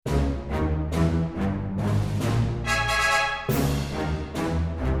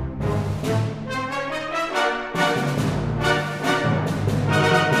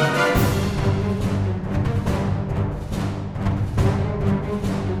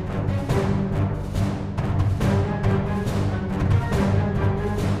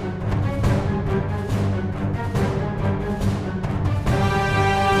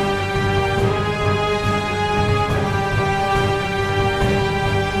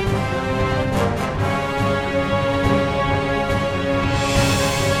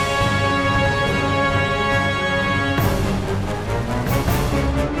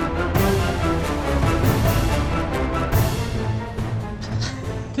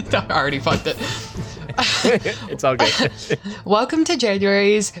I already fucked it. It's all good. Welcome to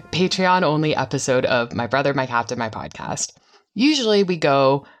January's Patreon-only episode of My Brother, My Captain, My Podcast. Usually we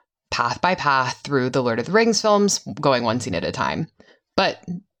go path by path through the Lord of the Rings films, going one scene at a time. But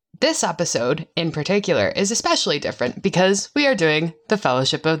this episode, in particular, is especially different because we are doing the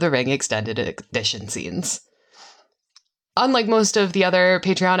Fellowship of the Ring Extended Edition scenes. Unlike most of the other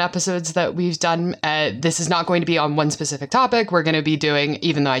Patreon episodes that we've done, this is not going to be on one specific topic. We're going to be doing,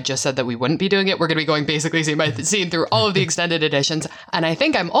 even though I just said that we wouldn't be doing it, we're going to be going basically scene by scene through all of the extended editions. And I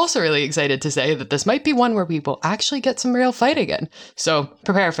think I'm also really excited to say that this might be one where we will actually get some real fighting in. So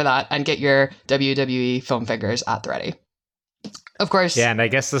prepare for that and get your WWE film figures at the ready. Of course. Yeah, and I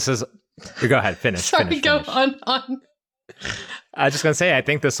guess this is... Go ahead, finish. Sorry, finish. Go on. I was just going to say, I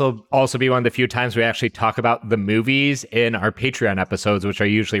think this will also be one of the few times we actually talk about the movies in our Patreon episodes, which are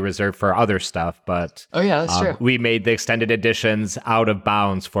usually reserved for other stuff. But oh, yeah, that's true. We made the extended editions out of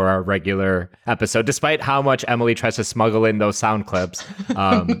bounds for our regular episode. Despite how much Emily tries to smuggle in those sound clips,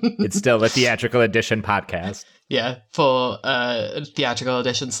 it's still a theatrical edition podcast. Yeah, full theatrical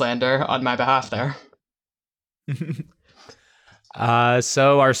edition slander on my behalf there.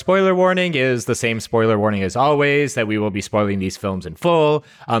 So our spoiler warning is the same spoiler warning as always, that we will be spoiling these films in full.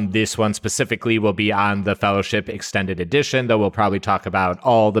 This one specifically will be on the Fellowship Extended Edition, though we'll probably talk about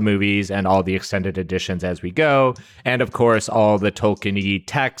all the movies and all the extended editions as we go. And of course, all the Tolkien-y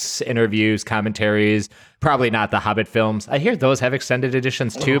texts, interviews, commentaries, probably not the Hobbit films. I hear those have extended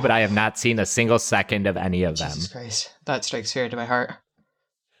editions too, but I have not seen a single second of any of them. Jesus Christ, that strikes fear to my heart.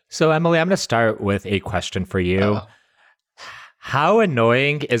 So Emily, I'm going to start with a question for you. How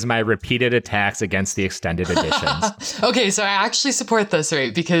annoying is my repeated attacks against the extended editions? Okay, so I actually support this,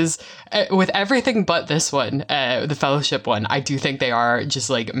 right? Because with everything but this one, the Fellowship one, I do think they are just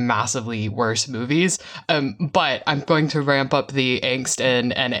like massively worse movies. But I'm going to ramp up the angst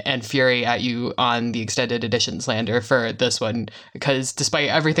and fury at you on the extended edition slander for this one, because despite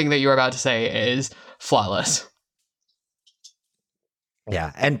everything that you were about to say, it is flawless.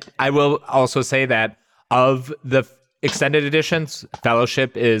 Yeah, and I will also say that of the extended editions,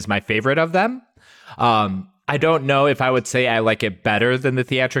 Fellowship is my favorite of them. I don't know if I would say I like it better than the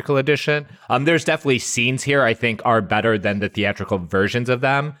theatrical edition. There's definitely scenes here I think are better than the theatrical versions of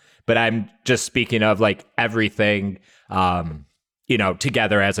them, but I'm just speaking of like everything,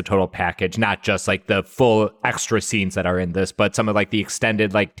 together as a total package, not just like the full extra scenes that are in this, but some of like the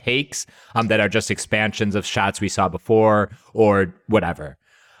extended like takes that are just expansions of shots we saw before or whatever.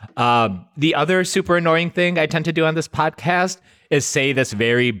 The other super annoying thing I tend to do on this podcast is say this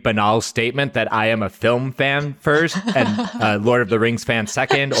very banal statement that I am a film fan first and a Lord of the Rings fan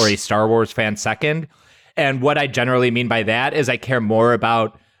second, or a Star Wars fan second. And what I generally mean by that is I care more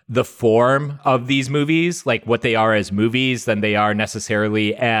about the form of these movies, like what they are as movies, than they are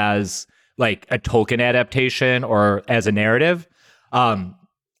necessarily as like a Tolkien adaptation or as a narrative. And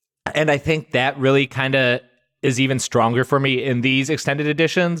I think that really kind of is even stronger for me in these extended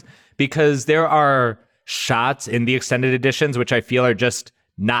editions, because there are shots in the extended editions which I feel are just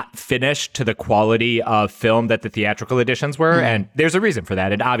not finished to the quality of film that the theatrical editions were. And there's a reason for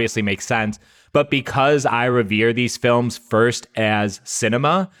that. It obviously makes sense. But because I revere these films first as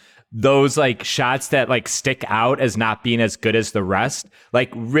cinema, those like shots that like stick out as not being as good as the rest,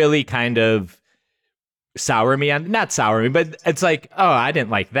 like really kind of not sour me, but it's like, oh, I didn't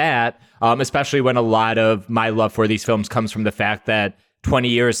like that. Especially when a lot of my love for these films comes from the fact that 20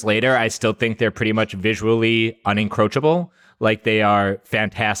 years later, I still think they're pretty much visually unencroachable. Like they are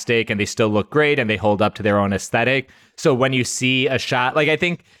fantastic and they still look great and they hold up to their own aesthetic. So when you see a shot, like I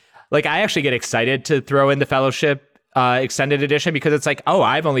think, like I actually get excited to throw in the Fellowship extended edition, because it's like, oh,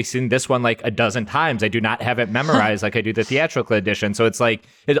 I've only seen this one like a dozen times. I do not have it memorized like I do the theatrical edition. So it's like,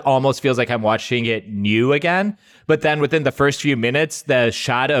 it almost feels like I'm watching it new again. But then within the first few minutes, the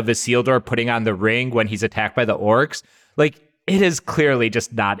shot of Isildur putting on the ring when he's attacked by the orcs, like it is clearly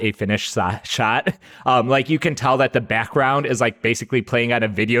just not a finished shot. Like you can tell that the background is like basically playing on a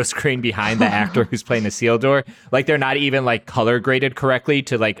video screen behind the actor who's playing Isildur. Like they're not even like color graded correctly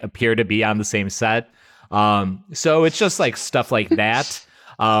to like appear to be on the same set. So it's just like stuff like that,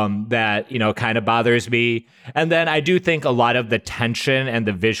 that, kind of bothers me. And then I do think a lot of the tension and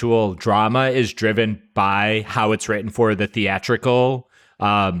the visual drama is driven by how it's written for the theatrical,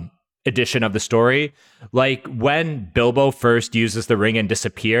 edition of the story. Like when Bilbo first uses the ring and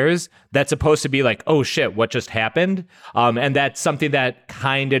disappears, that's supposed to be like, oh shit, what just happened? And that's something that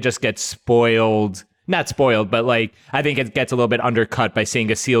kind of just gets spoiled. Not spoiled, but like I think it gets a little bit undercut by seeing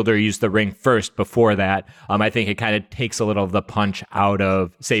Isildur use the ring first before that. I think it kind of takes a little of the punch out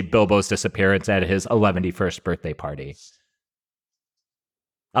of, say, Bilbo's disappearance at his 111st birthday party.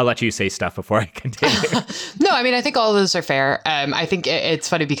 I'll let you say stuff before I continue. No, I mean, I think all of those are fair. I think it's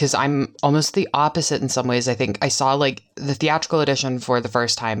funny because I'm almost the opposite in some ways. I think I saw like the theatrical edition for the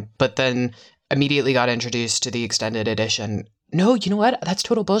first time, but then immediately got introduced to the extended edition. No, you know what? That's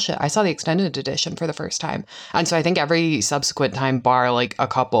total bullshit. I saw the extended edition for the first time. And so I think every subsequent time, bar like a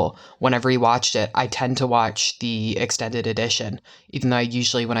couple, whenever he watched it, I tend to watch the extended edition, even though I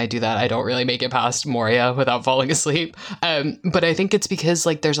usually, when I do that, I don't really make it past Moria without falling asleep. But I think it's because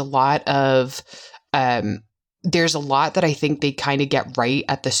like there's a lot that I think they kind of get right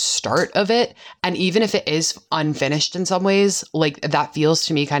at the start of it. And even if it is unfinished in some ways, like that feels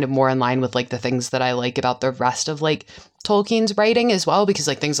to me kind of more in line with like the things that I like about the rest of like Tolkien's writing as well, because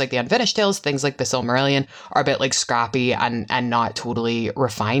like things like the Unfinished Tales, things like the Silmarillion are a bit like scrappy and not totally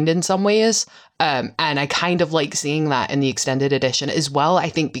refined in some ways. And I kind of like seeing that in the extended edition as well, I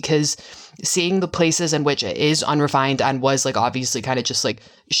think, because seeing the places in which it is unrefined and was like obviously kind of just like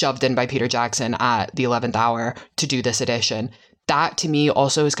shoved in by Peter Jackson at the 11th hour to do this edition, that to me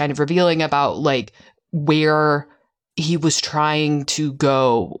also is kind of revealing about like where he was trying to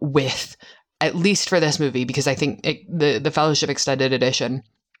go with, at least for this movie, because I think the Fellowship Extended Edition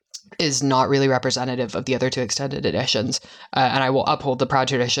is not really representative of the other two extended editions. And I will uphold the proud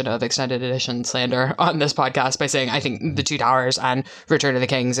tradition of extended edition slander on this podcast by saying I think the Two Towers and Return of the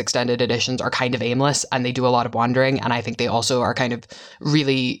King's extended editions are kind of aimless and they do a lot of wandering. And I think they also are kind of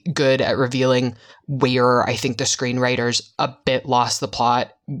really good at revealing where I think the screenwriters a bit lost the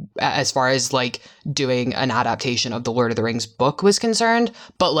plot as far as like doing an adaptation of the Lord of the Rings book was concerned.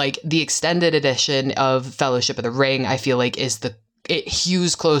 But like the extended edition of Fellowship of the Ring, I feel like it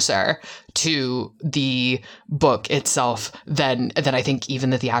hews closer to the book itself than I think even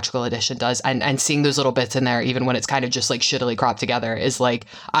the theatrical edition does. And seeing those little bits in there, even when it's kind of just like shittily cropped together, is like,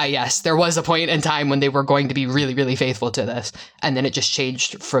 yes, there was a point in time when they were going to be really, really faithful to this. And then it just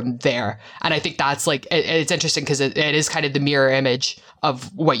changed from there. And I think that's like, it's interesting because it is kind of the mirror image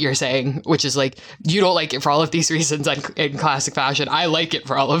of what you're saying, which is like, you don't like it for all of these reasons in classic fashion. I like it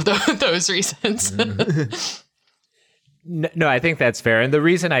for all of those reasons. No, I think that's fair. And the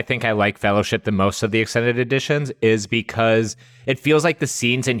reason I think I like Fellowship the most of the extended editions is because it feels like the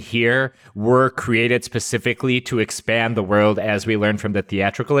scenes in here were created specifically to expand the world, as we learned from the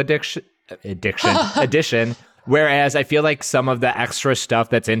theatrical edition. Whereas I feel like some of the extra stuff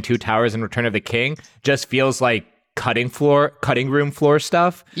that's in Two Towers and Return of the King just feels like cutting room floor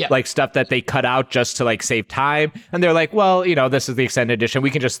stuff, like stuff that they cut out just to like save time. And they're like, well, you know, this is the extended edition. We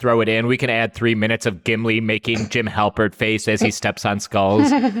can just throw it in. We can add 3 minutes of Gimli making Jim Halpert face as he steps on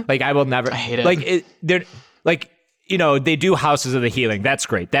skulls. Like I will never, I hate it. Like they're like, you know, they do Houses of the Healing. That's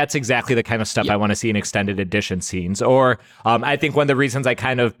great. That's exactly the kind of stuff I want to see in extended edition scenes. Or I think one of the reasons I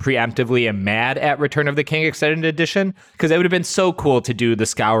kind of preemptively am mad at Return of the King extended edition, because it would have been so cool to do the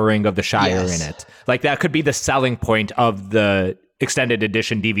Scouring of the Shire in it. Like that could be the selling point of the extended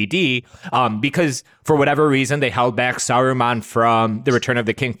edition DVD, because for whatever reason they held back Saruman from the Return of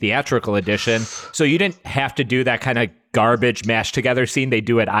the King theatrical edition, so you didn't have to do that kind of garbage mashed together scene they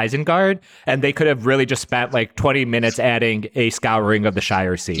do at Isengard, and they could have really just spent like 20 minutes adding a Scouring of the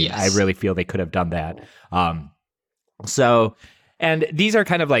Shire scene. I really feel they could have done that. And these are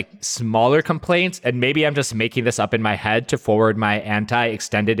kind of like smaller complaints, and maybe I'm just making this up in my head to forward my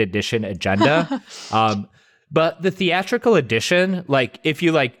anti-extended edition agenda. But the theatrical edition, like if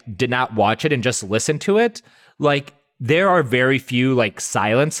you like did not watch it and just listen to it, like there are very few like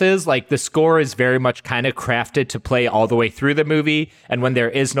silences. Like the score is very much kind of crafted to play all the way through the movie. And when there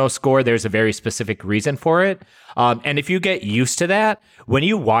is no score, there's a very specific reason for it. And if you get used to that, when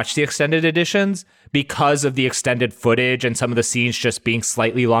you watch the extended editions, because of the extended footage and some of the scenes just being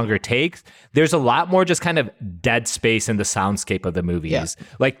slightly longer takes, there's a lot more just kind of dead space in the soundscape of the movies.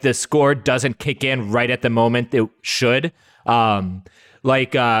 Like the score doesn't kick in right at the moment it should. I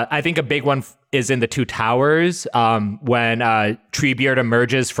think a big one is in the Two Towers, when Treebeard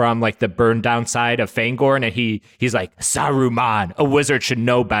emerges from like the burned down side of Fangorn, and he's like, Saruman, a wizard should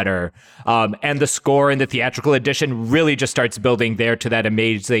know better. And the score in the theatrical edition really just starts building there to that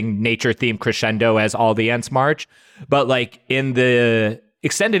amazing nature theme crescendo as all the Ents march. But like in the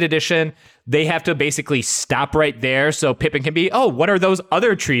extended edition, they have to basically stop right there so Pippin can be, oh, what are those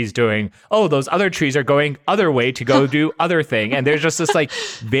other trees doing? Oh, those other trees are going other way to go do other thing. And there's just this like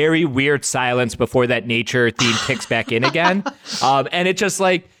very weird silence before that nature theme kicks back in again. And it just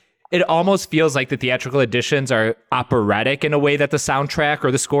like, it almost feels like the theatrical editions are operatic in a way that the soundtrack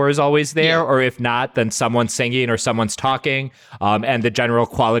or the score is always there. Or if not, then someone's singing or someone's talking. And the general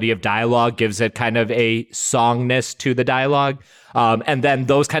quality of dialogue gives it kind of a songness to the dialogue. And then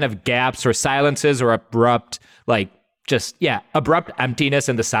those kind of gaps or silences or abrupt like abrupt emptiness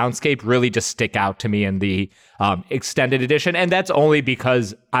in the soundscape really just stick out to me in the extended edition. And that's only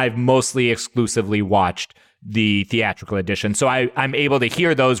because I've mostly exclusively watched the theatrical edition. So I'm able to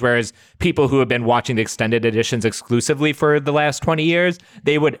hear those, whereas people who have been watching the extended editions exclusively for the last 20 years,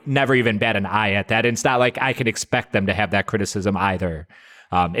 they would never even bat an eye at that. And it's not like I could expect them to have that criticism either.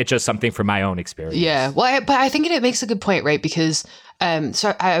 It's just something from my own experience. Yeah, well, but I think it makes a good point, right? Because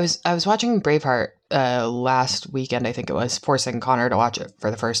so I was watching Braveheart last weekend, I think it was, forcing Connor to watch it for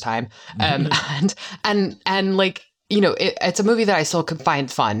the first time, and like, you know, it's a movie that I still could find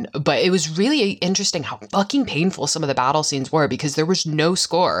fun, but it was really interesting how fucking painful some of the battle scenes were because there was no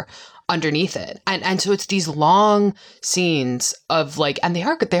score underneath it. And so it's these long scenes of like, and they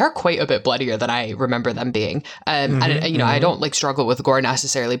are quite a bit bloodier than I remember them being. And you know, I don't like struggle with gore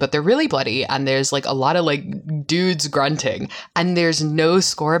necessarily, but they're really bloody. And there's like a lot of like dudes grunting and there's no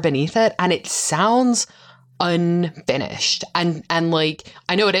score beneath it. And it sounds unfinished. And like,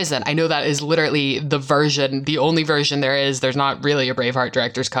 I know it isn't. I know that is literally the only version there is. There's not really a Braveheart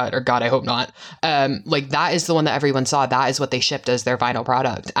director's cut, or God, I hope not. Like that is the one that everyone saw. That is what they shipped as their final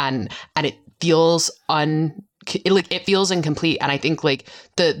product. And it feels it feels incomplete. And I think like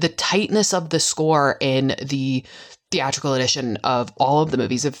the tightness of the score in the theatrical edition of all of the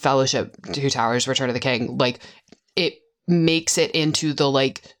movies of Fellowship, Two Towers, Return of the King, like it makes it into the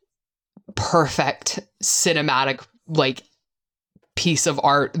like perfect cinematic like piece of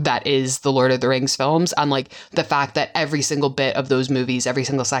art that is the Lord of the Rings films. And like the fact that every single bit of those movies, every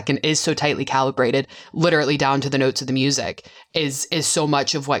single second is so tightly calibrated, literally down to the notes of the music, is so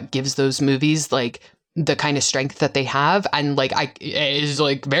much of what gives those movies like the kind of strength that they have. And like it is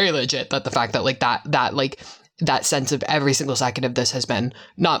like very legit that the fact that like that sense of every single second of this has been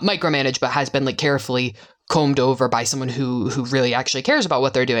not micromanaged, but has been like carefully combed over by someone who really actually cares about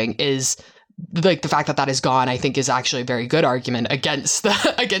what they're doing, is like the fact that is gone, I think is actually a very good argument against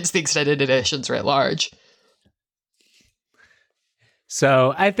the extended editions writ large.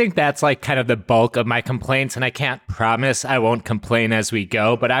 So I think that's like kind of the bulk of my complaints, and I can't promise I won't complain as we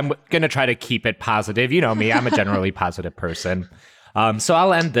go, but I'm going to try to keep it positive. You know me, I'm a generally positive person. So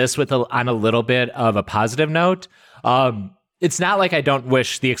I'll end this on a little bit of a positive note. It's not like I don't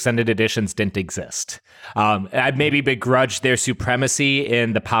wish the extended editions didn't exist. I maybe begrudge their supremacy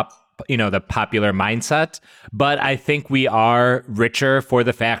in the popular mindset, but I think we are richer for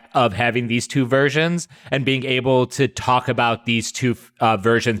the fact of having these two versions and being able to talk about these two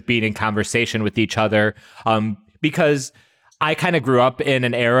versions being in conversation with each other. Because I kind of grew up in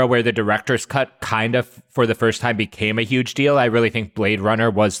an era where the director's cut kind of for the first time became a huge deal. I really think Blade Runner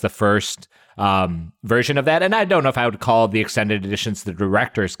was the first version of that. And I don't know if I would call the extended editions the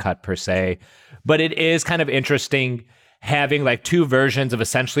director's cut per se, but it is kind of interesting having like two versions of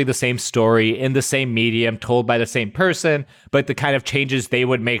essentially the same story in the same medium told by the same person, but the kind of changes they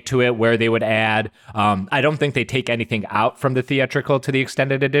would make to it, where they would add. I don't think they take anything out from the theatrical to the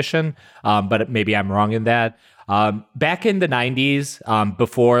extended edition, but maybe I'm wrong in that. Back in the 90s,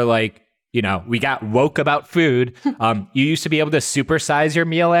 before like, you know, we got woke about food. You used to be able to supersize your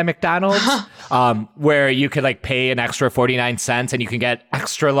meal at McDonald's, where you could like pay an extra 49 cents and you can get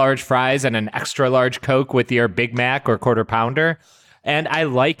extra large fries and an extra large Coke with your Big Mac or Quarter Pounder. And I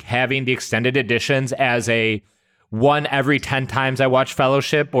like having the extended editions as a one every 10 times I watch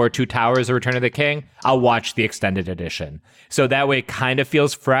Fellowship or Two Towers or Return of the King, I'll watch the extended edition. So that way it kind of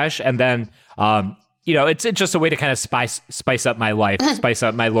feels fresh. And then, you know, it's just a way to kind of spice up my life, spice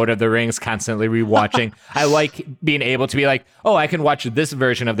up my Lord of the Rings, constantly rewatching. I like being able to be like, oh, I can watch this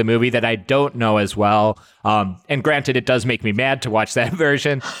version of the movie that I don't know as well. And granted, it does make me mad to watch that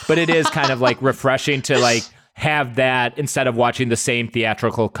version, but it is kind of like refreshing to like have that instead of watching the same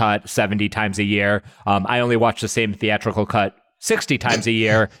theatrical cut 70 times a year. I only watch the same theatrical cut 60 times a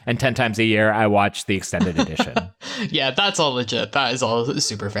year, and 10 times a year I watch the extended edition. Yeah, that's all legit. That is all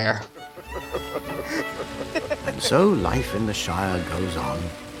super fair. And so life in the Shire goes on,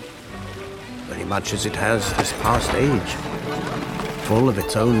 very much as it has this past age, full of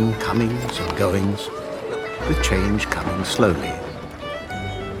its own comings and goings, with change coming slowly,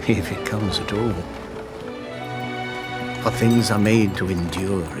 if it comes at all. For things are made to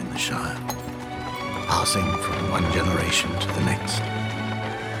endure in the Shire, passing from one generation to the next.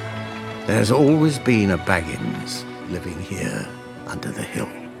 There's always been a Baggins living here under the hill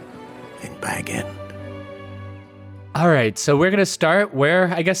in Bag End. All right, so we're going to start where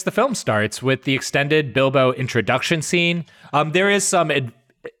I guess the film starts, with the extended Bilbo introduction scene. There is some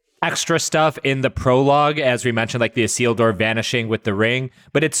extra stuff in the prologue, as we mentioned, like the Isildur vanishing with the ring,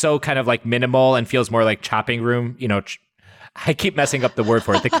 but it's so kind of like minimal and feels more like chopping room, you know, I keep messing up the word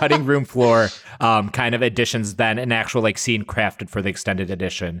for it. The cutting room floor kind of additions than an actual like scene crafted for the extended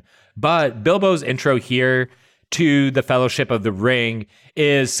edition. But Bilbo's intro here to the Fellowship of the Ring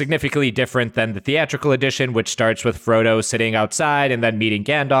is significantly different than the theatrical edition, which starts with Frodo sitting outside and then meeting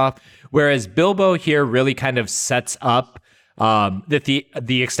Gandalf. Whereas Bilbo here really kind of sets up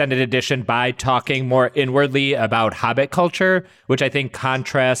the extended edition by talking more inwardly about Hobbit culture, which I think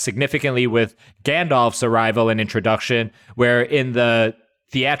contrasts significantly with Gandalf's arrival and introduction, where in the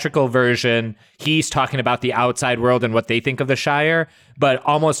theatrical version, he's talking about the outside world and what they think of the Shire, but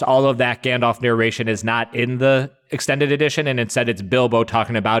almost all of that Gandalf narration is not in the extended edition, and instead it's Bilbo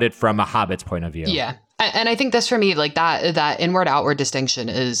talking about it from a Hobbit's point of view. Yeah. And I think this for me, like that inward outward distinction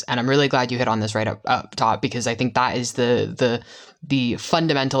is, and I'm really glad you hit on this right up top, because I think that is the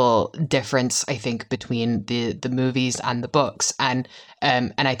fundamental difference, I think, between the movies and the books. And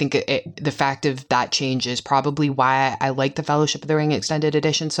I think the fact of that change is probably why I like the Fellowship of the Ring extended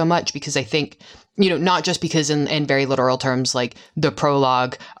edition so much, because I think, not just because in very literal terms, like the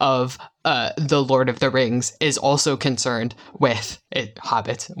prologue of the Lord of the Rings is also concerned with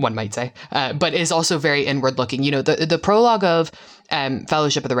Hobbit, one might say, but is also very inward looking. The prologue of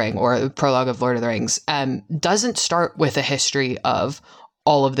Fellowship of the Ring, or the prologue of Lord of the Rings, doesn't start with a history of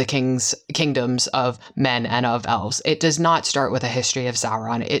all of the kingdoms of men and of elves. It does not start with a history of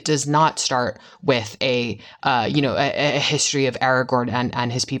Sauron. It does not start with a history of Aragorn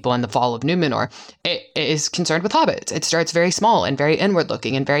and his people and the fall of Numenor. It is concerned with hobbits. It starts very small and very inward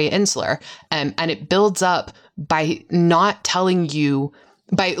looking and very insular. And it builds up by not telling you,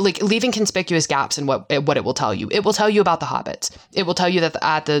 by like leaving conspicuous gaps in what it will tell you. It will tell you about the hobbits. It will tell you that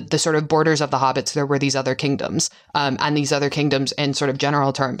at the sort of borders of the hobbits, there were these other kingdoms, and these other kingdoms in sort of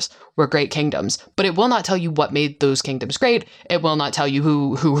general terms were great kingdoms, but it will not tell you what made those kingdoms great. It will not tell you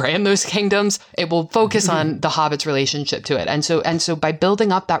who ran those kingdoms. It will focus on the hobbits' relationship to it. And so by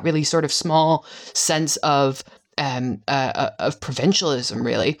building up that really sort of small sense of provincialism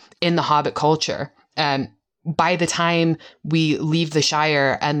really in the hobbit culture, by the time we leave the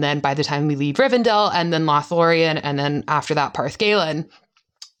Shire, and then by the time we leave Rivendell, and then Lothlorien, and then after that Parthgalen,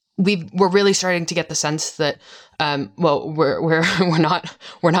 we're really starting to get the sense that we're not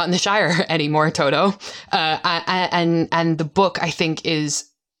in the Shire anymore, Toto. And the book, I think, is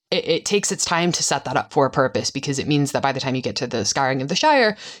it takes its time to set that up for a purpose, because it means that by the time you get to the scouring of the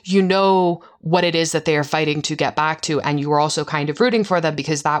Shire, you know what it is that they are fighting to get back to, and you are also kind of rooting for them,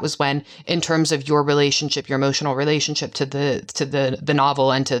 because that was when, in terms of your relationship, your emotional relationship to the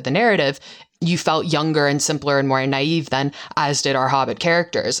novel and to the narrative, you felt younger and simpler and more naive than as did our Hobbit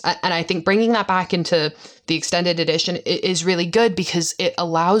characters. And I think bringing that back into the extended edition is really good, because it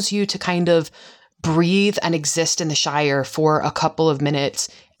allows you to kind of breathe and exist in the Shire for a couple of minutes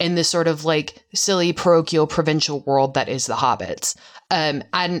in this sort of like silly parochial provincial world that is the Hobbits.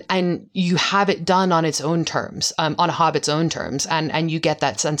 And you have it done on its own terms, on a Hobbit's own terms. And you get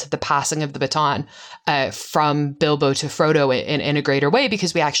that sense of the passing of the baton from Bilbo to Frodo in a greater way,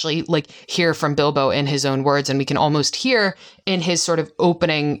 because we actually like hear from Bilbo in his own words, and we can almost hear in his sort of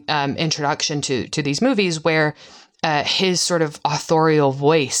opening introduction to these movies where his sort of authorial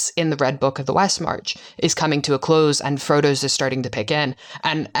voice in the Red Book of the West March is coming to a close, and Frodo's is starting to pick in,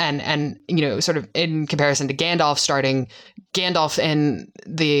 and sort of in comparison to Gandalf in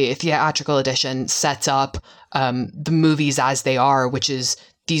the theatrical edition sets up the movies as they are, which is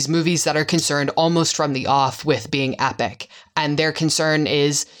these movies that are concerned almost from the off with being epic. And their concern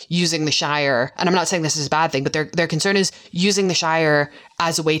is using the Shire, and I'm not saying this is a bad thing, but their concern is using the Shire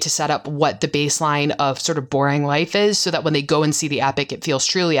as a way to set up what the baseline of sort of boring life is, so that when they go and see the epic, it feels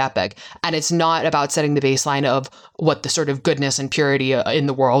truly epic. And it's not about setting the baseline of what the sort of goodness and purity in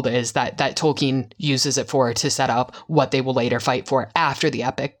the world is that Tolkien uses it for, to set up what they will later fight for after the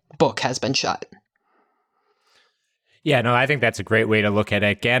epic book has been shut. Yeah, no, I think that's a great way to look at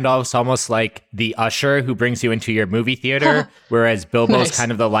it. Gandalf's almost like the usher who brings you into your movie theater, whereas Bilbo's Nice.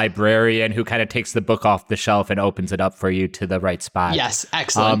 kind of the librarian who kind of takes the book off the shelf and opens it up for you to the right spot. Yes,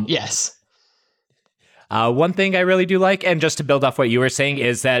 excellent. Yes. One thing I really do like, and just to build off what you were saying,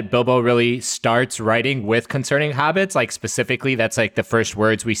 is that Bilbo really starts writing with concerning hobbits. Like specifically, that's like the first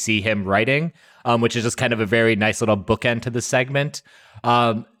words we see him writing, which is just kind of a very nice little bookend to the segment.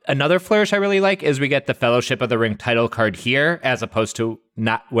 Another flourish I really like is we get the Fellowship of the Ring title card here, as opposed to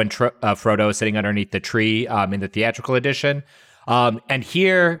not when Frodo is sitting underneath the tree in the theatrical edition. And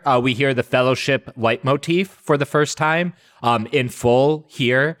here we hear the Fellowship leitmotif for the first time in full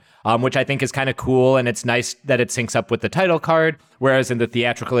here, which I think is kind of cool. And it's nice that it syncs up with the title card, whereas in the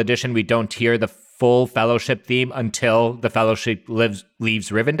theatrical edition, we don't hear the full Fellowship theme until the Fellowship leaves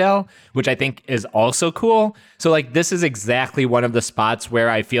Rivendell, which I think is also cool. So like this is exactly one of the spots where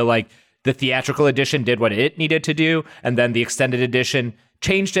I feel like the theatrical edition did what it needed to do, and then the extended edition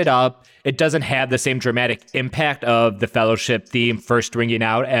changed it up. It doesn't have the same dramatic impact of the Fellowship theme first ringing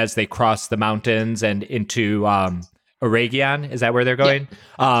out as they cross the mountains and into Eregion. Is that where they're going?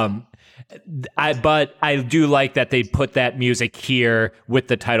 Yeah. But I do like that they put that music here with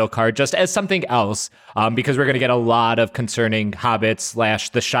the title card just as something else, because we're going to get a lot of concerning Hobbits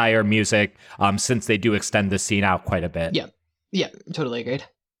 / the Shire music since they do extend the scene out quite a bit. Yeah, totally agreed.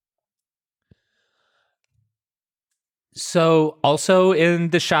 So also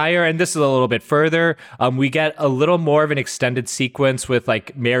in the Shire, and this is a little bit further, we get a little more of an extended sequence with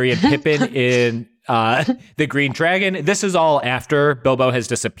like Merry and Pippin in the Green Dragon. This is all after Bilbo has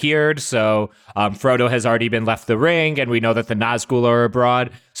disappeared. So Frodo has already been left the ring, and we know that the Nazgul are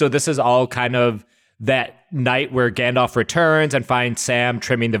abroad. So this is all kind of that night where Gandalf returns and finds Sam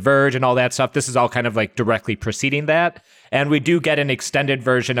trimming the verge and all that stuff. This is all kind of like directly preceding that. And we do get an extended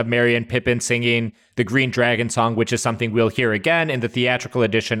version of Merry and Pippin singing the Green Dragon song, which is something we'll hear again in the theatrical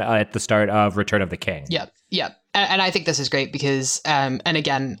edition at the start of Return of the King. Yeah. And I think this is great because, and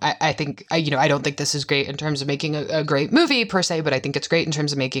again, I think, I don't think this is great in terms of making a great movie per se, but I think it's great in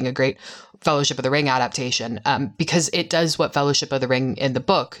terms of making a great Fellowship of the Ring adaptation, because it does what Fellowship of the Ring in the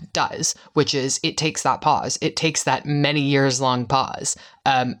book does, which is it takes that pause. It takes that many years long pause,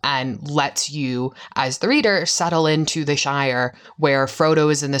 and lets you, as the reader, settle into the Shire, where Frodo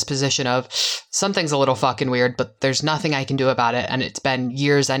is in this position of something's a little fucking weird, but there's nothing I can do about it. And it's been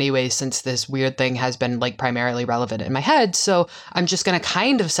years anyway since this weird thing has been like primarily relevant in my head. So I'm just going to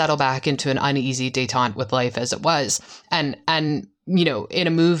kind of settle back into an uneasy detente with life as it was. And, in a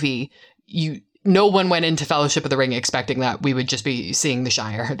movie, no one went into Fellowship of the Ring expecting that we would just be seeing the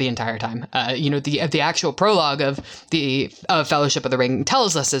Shire the entire time. The actual prologue of Fellowship of the Ring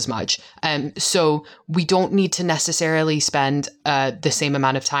tells us as much. So we don't need to necessarily spend the same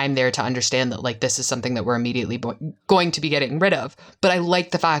amount of time there to understand that like this is something that we're immediately going to be getting rid of. But I like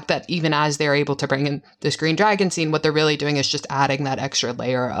the fact that even as they're able to bring in this Green Dragon scene, what they're really doing is just adding that extra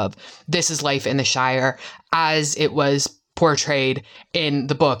layer of this is life in the Shire as it was portrayed in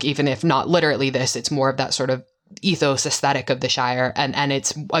the book, even if not literally this, it's more of that sort of ethos aesthetic of the Shire. And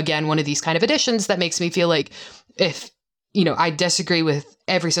it's, again, one of these kind of additions that makes me feel like if, I disagree with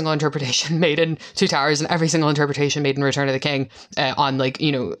every single interpretation made in Two Towers and every single interpretation made in Return of the King on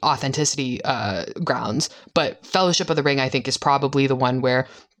authenticity grounds. But Fellowship of the Ring, I think, is probably the one where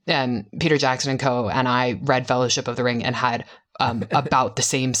Peter Jackson and co. and I read Fellowship of the Ring and had about the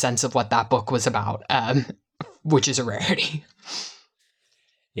same sense of what that book was about. Which is a rarity.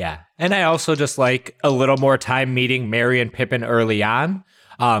 Yeah. And I also just like a little more time meeting Merry and Pippin early on,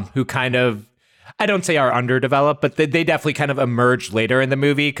 who kind of, I don't say are underdeveloped, but they definitely kind of emerged later in the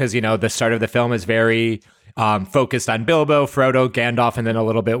movie because, the start of the film is very focused on Bilbo, Frodo, Gandalf, and then a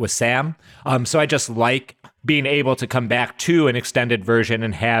little bit with Sam. So I just like being able to come back to an extended version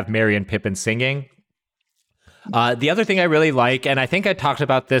and have Merry and Pippin singing. The other thing I really like, and I think I talked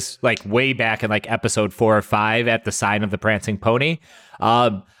about this like way back in like episode 4 or 5 at the Sign of the Prancing Pony.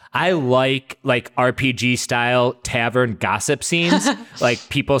 I like RPG style tavern gossip scenes, like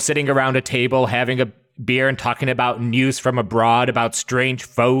people sitting around a table having a beer and talking about news from abroad, about strange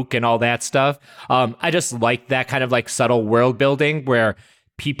folk and all that stuff. I just like that kind of like subtle world building where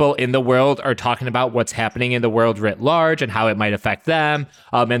people in the world are talking about what's happening in the world writ large and how it might affect them.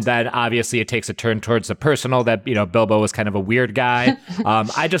 And then obviously it takes a turn towards the personal that, Bilbo was kind of a weird guy.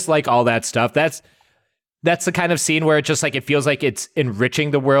 I just like all that stuff. That's the kind of scene where it just like, it feels like it's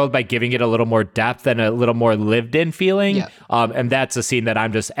enriching the world by giving it a little more depth and a little more lived in feeling. Yeah. And that's a scene that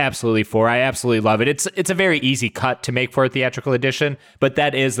I'm just absolutely for. I absolutely love it. It's a very easy cut to make for a theatrical edition, but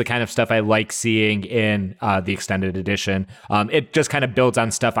that is the kind of stuff I like seeing in the extended edition. It just kind of builds on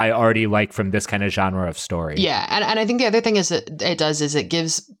stuff I already like from this kind of genre of story. Yeah. And I think the other thing is that it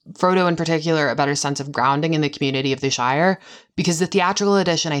gives Frodo in particular a better sense of grounding in the community of the Shire, because the theatrical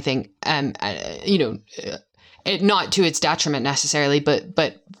edition, I think, it, not to its detriment necessarily, but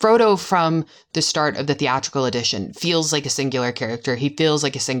Frodo from the start of the theatrical edition feels like a singular character. He feels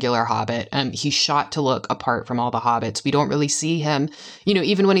like a singular hobbit. He's shot to look apart from all the hobbits. We don't really see him,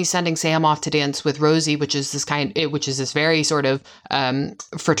 even when he's sending Sam off to dance with Rosie, which is this very sort of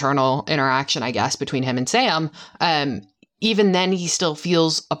fraternal interaction, I guess, between him and Sam. Even then, he still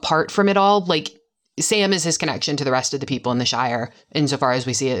feels apart from it all. Like, Sam is his connection to the rest of the people in the Shire, insofar as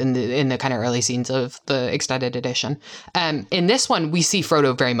we see it in the kind of early scenes of the extended edition. In this one, we see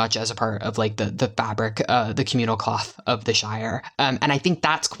Frodo very much as a part of like the fabric, the communal cloth of the Shire. And I think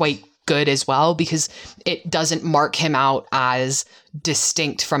that's quite good as well, because it doesn't mark him out as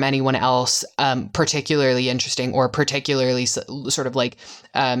distinct from anyone else, particularly interesting or particularly sort of like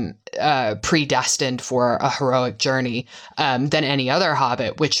predestined for a heroic journey than any other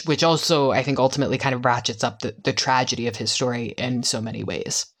Hobbit, which also I think ultimately kind of ratchets up the tragedy of his story in so many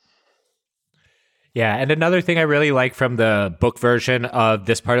ways. Yeah, and another thing I really like from the book version of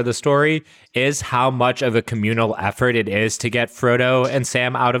this part of the story is how much of a communal effort it is to get Frodo and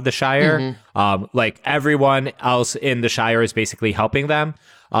Sam out of the Shire. Like everyone else in the Shire is basically helping them.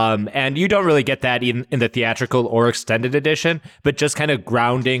 And you don't really get that in the theatrical or extended edition, but just kind of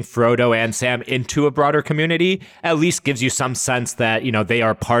grounding Frodo and Sam into a broader community at least gives you some sense that, you know, they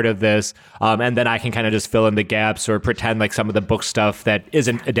are part of this. And then I can kind of just fill in the gaps or pretend like some of the book stuff that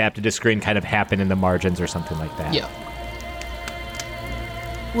isn't adapted to screen kind of happened in the margins or something like that. Yeah.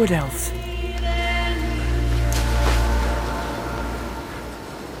 Wood elves.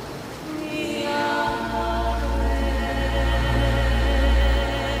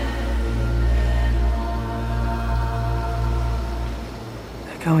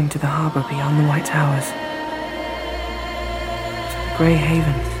 Going to the harbour beyond the White Towers. To the Grey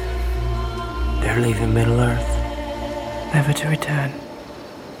Havens. They're leaving Middle-earth. Never to return.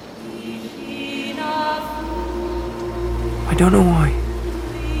 I don't know why.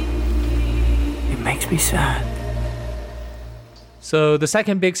 It makes me sad. So the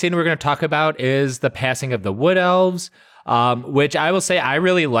second big scene we're going to talk about is the passing of the Wood Elves, which I will say I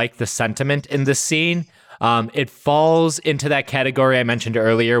really like the sentiment in this scene. It falls into that category I mentioned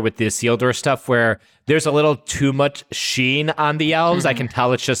earlier with the Isildur stuff where there's a little too much sheen on the elves. I can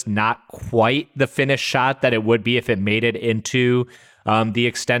tell it's just not quite the finished shot that it would be if it made it into the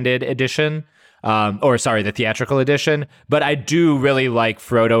extended edition. The theatrical edition. But I do really like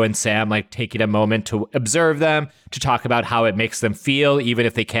Frodo and Sam, like taking a moment to observe them, to talk about how it makes them feel, even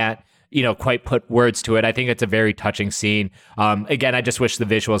if they can't, you know, quite put words to it. I think it's a very touching scene. Again, I just wish the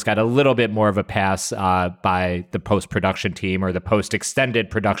visuals got a little bit more of a pass by the post-production team or the post-extended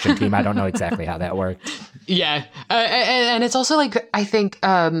production team. I don't know exactly how that worked. Yeah. And it's also like, I think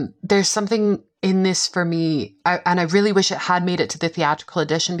there's something in this for me, and I really wish it had made it to the theatrical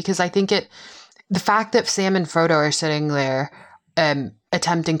edition, because I think the fact that Sam and Frodo are sitting there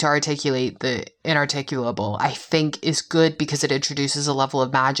attempting to articulate the inarticulable, I think is good because it introduces a level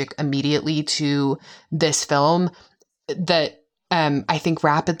of magic immediately to this film that I think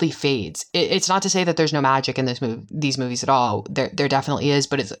rapidly fades. It's not to say that there's no magic in these movies at all. There definitely is,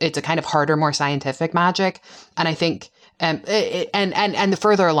 but it's a kind of harder, more scientific magic. And I think and the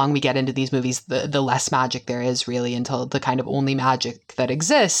further along we get into these movies, the less magic there is really, until the kind of only magic that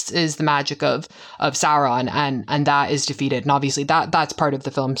exists is the magic of Sauron, and that is defeated. And obviously that's part of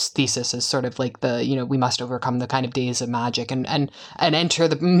the film's thesis, is sort of like the, you know, we must overcome the kind of days of magic and enter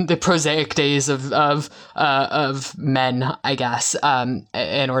the prosaic days of men, I guess,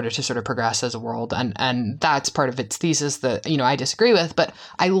 in order to sort of progress as a world. And that's part of its thesis that, you know, I disagree with, but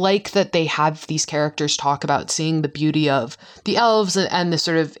I like that they have these characters talk about seeing the beauty of the elves and the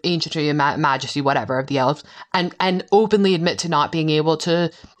sort of ancientry and majesty, whatever, of the elves, and openly admit to not being able to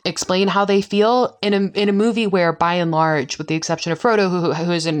explain how they feel in a movie where, by and large, with the exception of Frodo,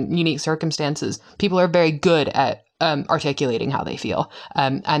 who is in unique circumstances, people are very good at articulating how they feel.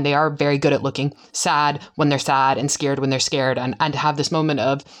 And they are very good at looking sad when they're sad and scared when they're scared. And to have this moment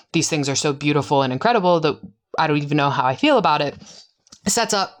of these things are so beautiful and incredible that I don't even know how I feel about it,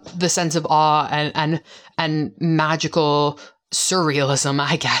 sets up the sense of awe and magical surrealism,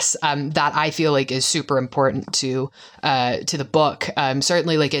 I guess, that I feel like is super important to the book.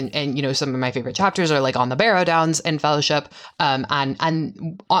 Certainly, like in you know, some of my favorite chapters are like on the Barrow Downs in Fellowship, and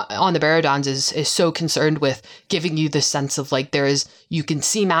on the Barrow Downs is so concerned with giving you this sense of like you can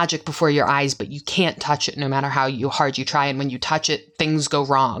see magic before your eyes, but you can't touch it no matter how hard you try, and when you touch it, things go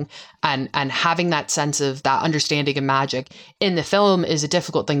wrong. And having that sense of that understanding of magic in the film is a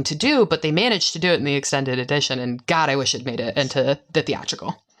difficult thing to do, but they managed to do it in the extended edition. And God, I wish it made it into the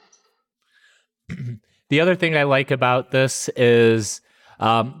theatrical. The other thing I like about this is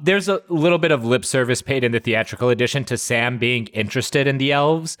there's a little bit of lip service paid in the theatrical edition to Sam being interested in the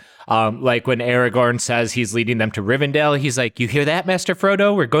elves. Like when Aragorn says he's leading them to Rivendell, he's like, "You hear that, Master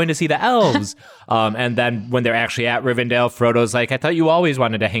Frodo? We're going to see the elves." And then when they're actually at Rivendell, Frodo's like, "I thought you always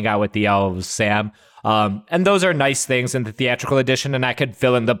wanted to hang out with the elves, Sam." And those are nice things in the theatrical edition, and I could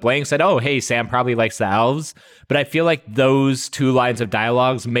fill in the blanks that, oh, hey, Sam probably likes the elves. But I feel like those two lines of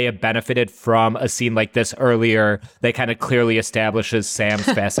dialogues may have benefited from a scene like this earlier that kind of clearly establishes Sam's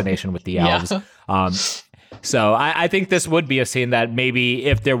fascination with the elves. So I think this would be a scene that maybe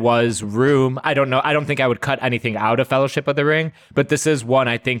if there was room, I don't know. I don't think I would cut anything out of Fellowship of the Ring, but this is one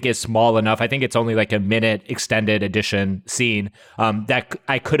I think is small enough. I think it's only like a minute extended edition scene that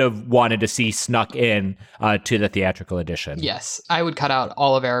I could have wanted to see snuck in to the theatrical edition. Yes, I would cut out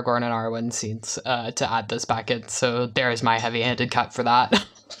all of Aragorn and Arwen scenes to add this back in. So there is my heavy-handed cut for that.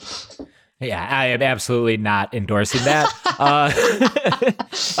 Yeah, I am absolutely not endorsing that.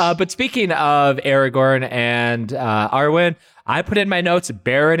 But speaking of Aragorn and Arwen, I put in my notes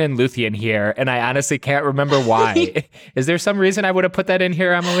Beren and Luthien here, and I honestly can't remember why. Is there some reason I would have put that in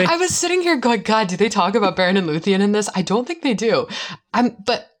here, Emily? I was sitting here going, God, do they talk about Beren and Luthien in this? I don't think they do.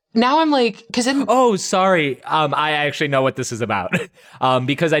 But now I'm like, because oh, sorry. I actually know what this is about.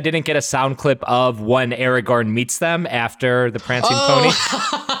 Because I didn't get a sound clip of when Aragorn meets them after the Prancing Pony.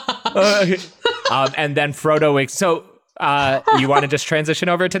 And then Frodo wakes. So you want to just transition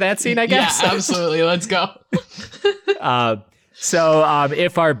over to that scene, I guess? Yeah, absolutely. Let's go. So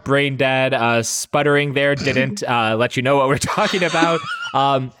if our brain dead sputtering there didn't let you know what we're talking about,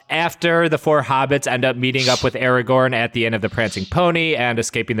 after the four hobbits end up meeting up with Aragorn at the end of the Prancing Pony and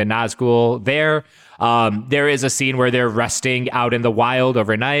escaping the Nazgul there is a scene where they're resting out in the wild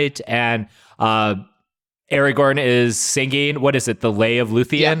overnight, and Aragorn is singing, what is it, the Lay of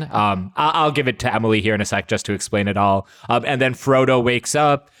Luthien? Yeah. I'll give it to Emily here in a sec just to explain it all. And then Frodo wakes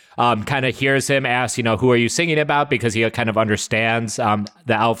up, kind of hears him ask, who are you singing about? Because he kind of understands the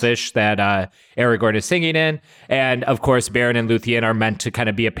Elfish that Aragorn is singing in. And of course, Beren and Luthien are meant to kind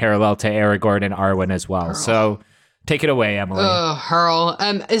of be a parallel to Aragorn and Arwen as well. Hurl. So take it away, Emily. Hurl.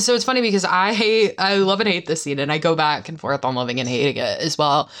 So it's funny because I love and hate this scene, and I go back and forth on loving and hating it as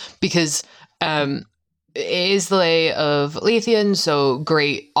well, because it is the Lay of Luthien, so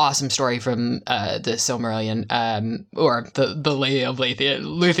great, awesome story from the Silmarillion, or the Lay of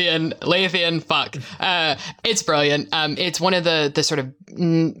Luthien, fuck. It's brilliant. It's one of the sort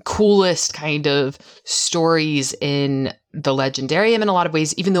of coolest kind of stories in the Legendarium in a lot of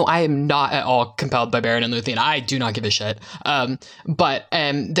ways, even though I am not at all compelled by Beren and Luthien. I do not give a shit. But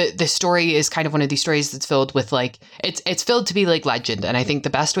the story is kind of one of these stories that's filled with it's filled to be like legend. And I think the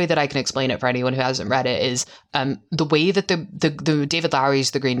best way that I can explain it for anyone who hasn't read it is the way that the David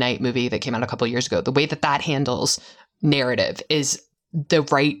Lowery's The Green Knight movie that came out a couple of years ago, the way that handles narrative is the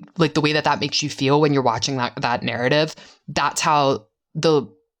way that makes you feel when you're watching that narrative. That's how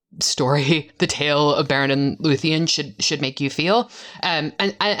the story, the tale of Beren and Luthien should make you feel, and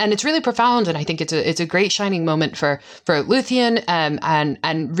it's really profound, and I think it's a great shining moment for Luthien,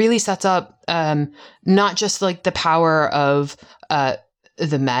 and really sets up not just like the power of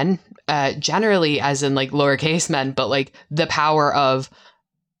the men generally, as in like lowercase men, but like the power of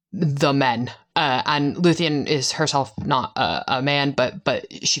the men. And Luthien is herself not a man, but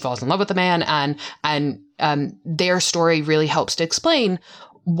she falls in love with a man, and their story really helps to explain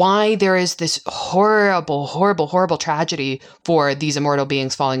why there is this horrible tragedy for these immortal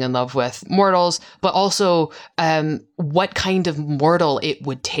beings falling in love with mortals, but also what kind of mortal it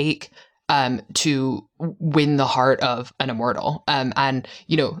would take to win the heart of an immortal. And,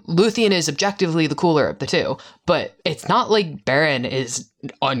 Luthien is objectively the cooler of the two, but it's not like Beren is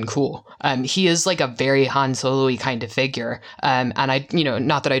uncool. He is like a very Han Solo-y kind of figure. And I,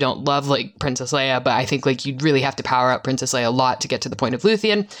 not that I don't love like Princess Leia, but I think like you'd really have to power up Princess Leia a lot to get to the point of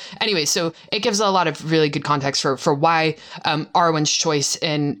Luthien. Anyway, so it gives a lot of really good context for why Arwen's choice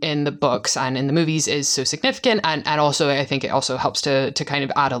in the books and in the movies is so significant. And also, I think it also helps to kind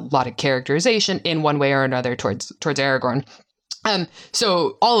of add a lot of characterization in one way or another towards Aragorn.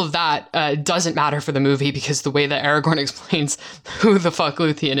 So all of that doesn't matter for the movie, because the way that Aragorn explains who the fuck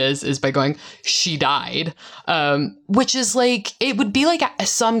Luthien is by going, she died, which is like, it would be like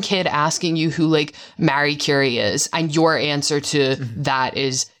some kid asking you who like Marie Curie is, and your answer to that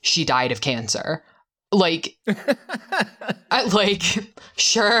is she died of cancer. Like,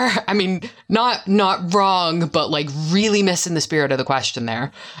 sure. I mean, not wrong, but like really missing the spirit of the question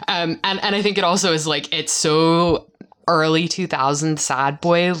there. And I think it also is like, it's so early 2000s sad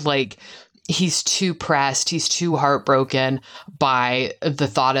boy, like he's too pressed, he's too heartbroken by the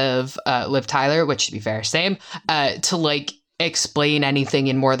thought of Liv Tyler, which, to be fair, same, to like explain anything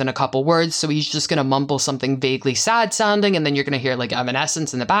in more than a couple words. So he's just gonna mumble something vaguely sad sounding, and then you're gonna hear like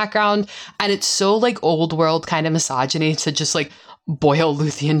Evanescence in the background, and it's so like old world kind of misogyny to just like boil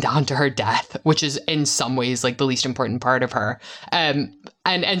Luthien down to her death, which is in some ways like the least important part of her.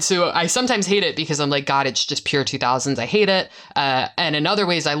 And so I sometimes hate it because I'm like, God, it's just pure 2000s. I hate it. And in other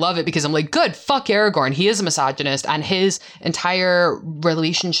ways, I love it because I'm like, good, fuck Aragorn. He is a misogynist, and his entire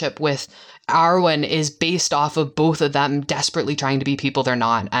relationship with Arwen is based off of both of them desperately trying to be people they're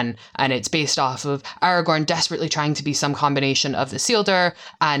not. And it's based off of Aragorn desperately trying to be some combination of the Isildur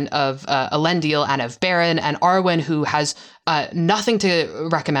and of Elendil and of Beren, and Arwen, who has nothing to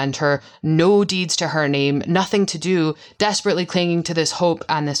recommend her, no deeds to her name, nothing to do, desperately clinging to this hope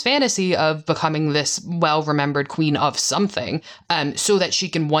and this fantasy of becoming this well-remembered queen of something, so that she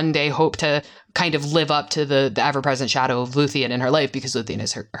can one day hope to kind of live up to the ever-present shadow of Luthien in her life, because Luthien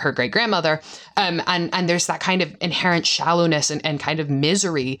is her great-grandmother. And there's that kind of inherent shallowness and kind of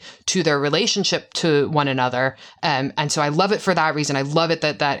misery to their relationship to one another. And so I love it for that reason. I love it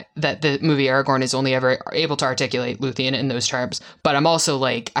that the movie Aragorn is only ever able to articulate Luthien in those terms. But I'm also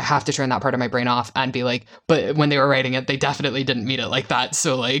like, I have to turn that part of my brain off and be like, but when they were writing it, they definitely didn't mean it like that.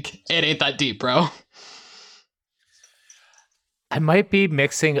 So like, it ain't that deep, bro. I might be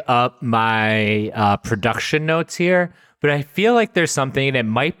mixing up my production notes here, but I feel like there's something, and it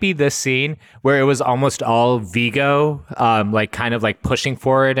might be this scene where it was almost all Viggo, like kind of like pushing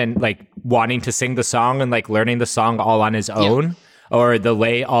for it and like wanting to sing the song and like learning the song all on his own, or the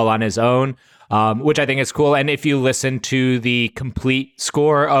lay all on his own, which I think is cool. And if you listen to the complete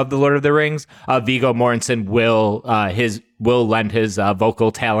score of The Lord of the Rings, Viggo Mortensen will lend his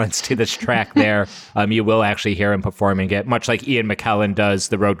vocal talents to this track there. You will actually hear him performing it, much like Ian McKellen does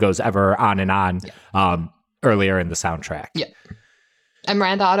The Road Goes Ever On and On earlier in the soundtrack. Yeah. And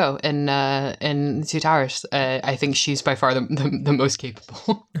Miranda Otto in Two Towers. I think she's by far the most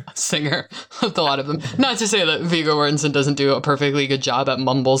capable singer of the lot of them. Not to say that Viggo Mortensen doesn't do a perfectly good job at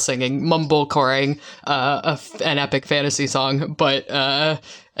mumble coring an epic fantasy song, but I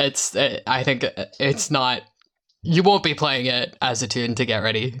think it's not. You won't be playing it as a tune to get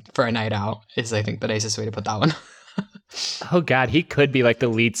ready for a night out, is I think the nicest way to put that one. Oh God, he could be like the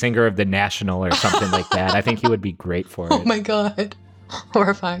lead singer of The National or something like that. I think he would be great for it. Oh my God.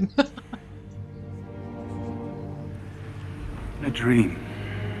 Horrifying. In a dream,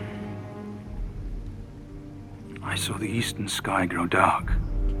 I saw the eastern sky grow dark,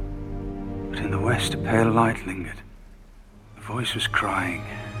 but in the west a pale light lingered. A voice was crying,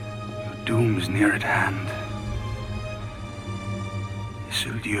 "Your doom is near at hand.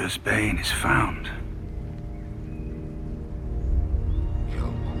 Isildur's bane is found."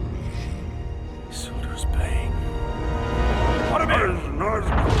 Isildur's bane.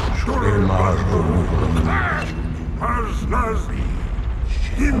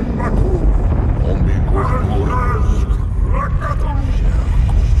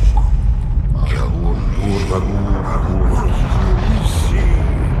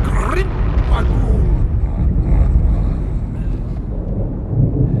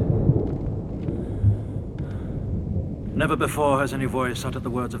 Never before has any voice uttered the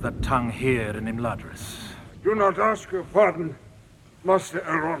words of that tongue here in Imladris. Do not ask your pardon, Master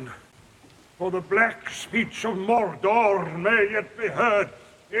Elrond, for the black speech of Mordor may yet be heard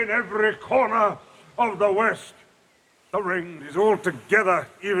in every corner of the West. The ring is altogether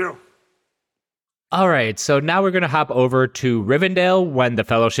evil. All right, so now we're going to hop over to Rivendell when the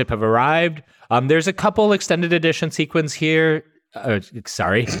Fellowship have arrived. There's a couple extended edition sequence here.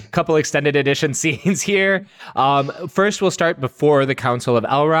 Couple extended edition scenes here. First, we'll start before the Council of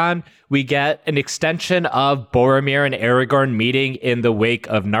Elrond. We get an extension of Boromir and Aragorn meeting in the wake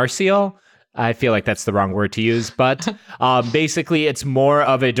of Narsil. I feel like that's the wrong word to use, but basically it's more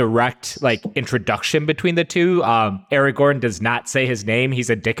of a direct like introduction between the two. Aragorn does not say his name. He's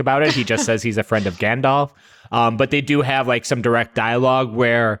a dick about it. He just says he's a friend of Gandalf. But they do have like some direct dialogue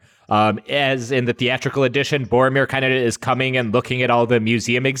where as in the theatrical edition, Boromir kind of is coming and looking at all the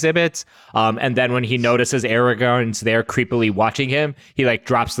museum exhibits. And then when he notices Aragorn's there creepily watching him, he like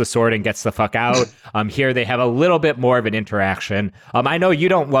drops the sword and gets the fuck out. Here they have a little bit more of an interaction. I know you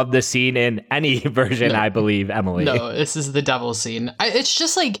don't love this scene in any version, I believe, Emily. No, this is the devil scene. It's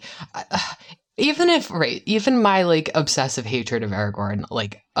just like, even my like obsessive hatred of Aragorn,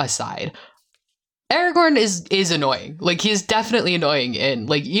 like aside, Aragorn is annoying. Like, he's definitely annoying. And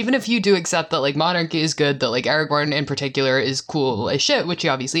like, even if you do accept that like monarchy is good, that like Aragorn in particular is cool as shit, which he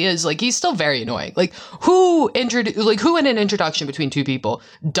obviously is, like, he's still very annoying. Like, who in an introduction between two people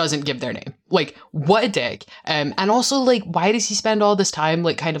doesn't give their name? Like, what a dick. And also, like, why does he spend all this time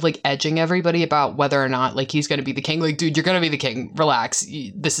like kind of like edging everybody about whether or not like he's gonna be the king? Like, dude, you're gonna be the king. Relax.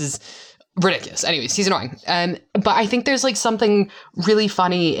 This is ridiculous. Anyways, he's annoying. But I think there's like something really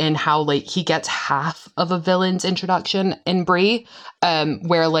funny in how like he gets half of a villain's introduction in Bree,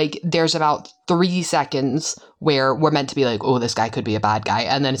 where like there's about 3 seconds where we're meant to be like, oh, this guy could be a bad guy,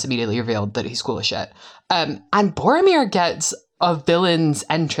 and then it's immediately revealed that he's cool as shit. And Boromir gets a villain's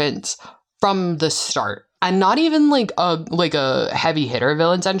entrance from the start. And not even like a heavy hitter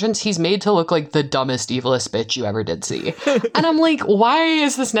villain's entrance. He's made to look like the dumbest, evilest bitch you ever did see. And I'm like, why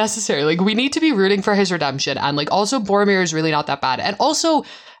is this necessary? Like, we need to be rooting for his redemption. And like, also Boromir is really not that bad. And also,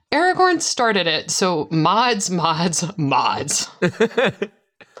 Aragorn started it. So mods.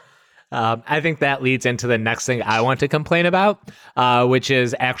 I think that leads into the next thing I want to complain about, which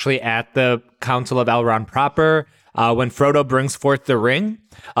is actually at the Council of Elrond proper. When Frodo brings forth the ring,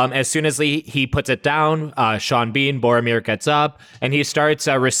 as soon as he puts it down, Sean Bean, Boromir gets up, and he starts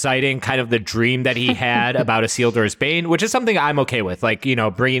reciting kind of the dream that he had about Isildur's Bane, which is something I'm okay with. Like, you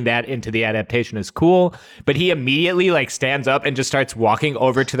know, bringing that into the adaptation is cool. But he immediately, like, stands up and just starts walking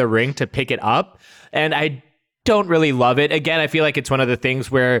over to the ring to pick it up. And I don't really love it. Again, I feel like it's one of the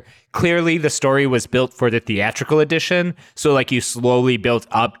things where clearly the story was built for the theatrical edition. So, like, you slowly built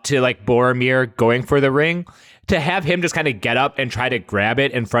up to, like, Boromir going for the ring. To have him just kind of get up and try to grab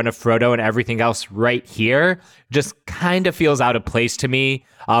it in front of Frodo and everything else right here just kind of feels out of place to me.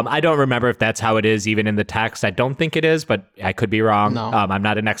 I don't remember if that's how it is even in the text. I don't think it is, but I could be wrong. No. I'm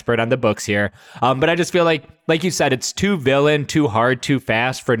not an expert on the books here. But I just feel like you said, it's too villain, too hard, too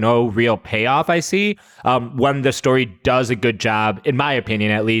fast for no real payoff, I see. When the story does a good job, in my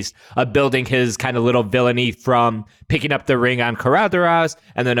opinion at least, of building his kind of little villainy from picking up the ring on Caradhras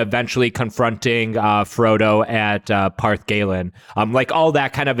and then eventually confronting Frodo at Parth Galen. Like all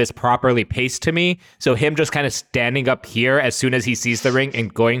that kind of is properly paced to me. So him just kind of standing up here as soon as he sees the ring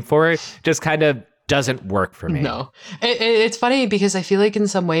and going for it just kind of doesn't work for me. No. It's funny because I feel like in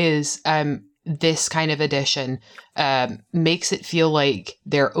some ways, this kind of edition makes it feel like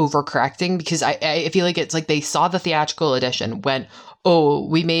they're overcorrecting, because I feel like it's like they saw the theatrical edition, went, oh,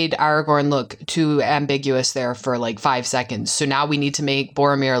 we made Aragorn look too ambiguous there for like 5 seconds. So now we need to make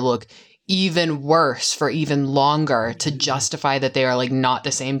Boromir look even worse for even longer to justify that they are like not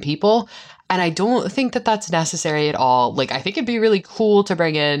the same people. And I don't think that that's necessary at all. Like, I think it'd be really cool to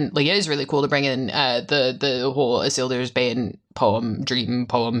bring in, like, it is really cool to bring in the whole Isildur's Bane dream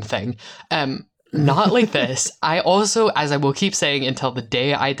poem thing. Not like this. I also, as I will keep saying until the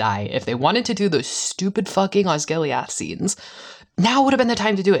day I die, if they wanted to do those stupid fucking Osgiliath scenes, now would have been the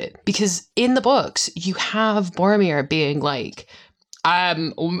time to do it. Because in the books, you have Boromir being like,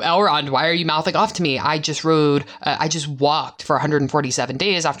 Elrond, why are you mouthing off to me? I just walked for 147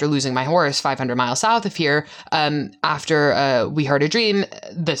 days after losing my horse 500 miles south of here. After we heard a dream,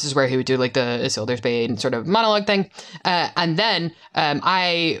 this is where he would do like the Isildur's Bane sort of monologue thing. And then on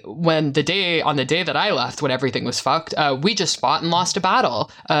the day that I left, when everything was fucked, we just fought and lost a battle,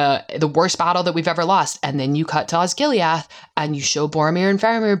 the worst battle that we've ever lost. And then you cut to Osgiliath and you show Boromir and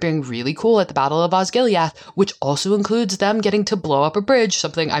Faramir being really cool at the Battle of Osgiliath, which also includes them getting to blow up a bridge,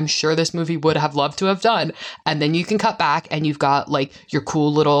 something I'm sure this movie would have loved to have done. And then you can cut back and you've got like your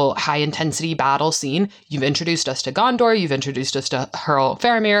cool little high intensity battle scene. You've introduced us to Gondor. You've introduced us to Earl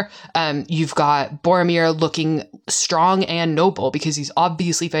Faramir. You've got Boromir looking strong and noble because he's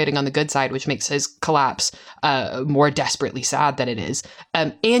obviously fighting on the good side, which makes his collapse more desperately sad than it is.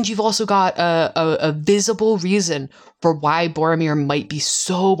 And you've also got a visible reason for why Boromir might be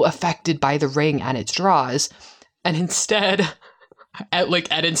so affected by the ring and its draws. And instead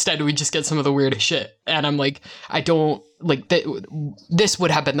we just get some of the weirdest shit. And I'm like, I don't like that. This would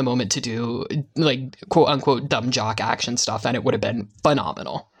have been the moment to do like quote unquote dumb jock action stuff, and it would have been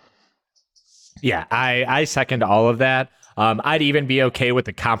phenomenal. Yeah, I second all of that. I'd even be okay with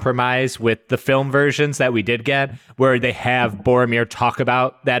the compromise with the film versions that we did get, where they have Boromir talk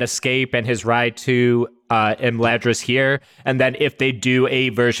about that escape and his ride to Imladris here, and then if they do a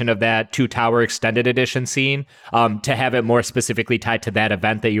version of that Two Tower extended edition scene, to have it more specifically tied to that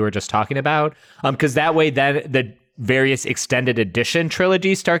event that you were just talking about, because that way then the various extended edition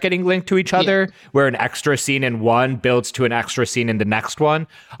trilogies start getting linked to each other, where an extra scene in one builds to an extra scene in the next one.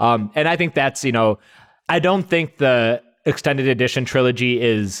 And I think that's, I don't think the extended edition trilogy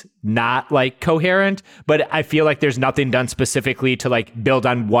is not like coherent, but I feel like there's nothing done specifically to like build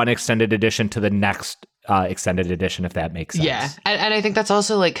on one extended edition to the next extended edition, if that makes sense. Yeah. And I think that's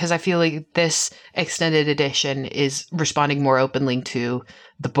also like, because I feel like this extended edition is responding more openly to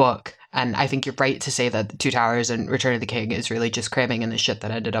the book. And I think you're right to say that Two Towers and Return of the King is really just cramming in the shit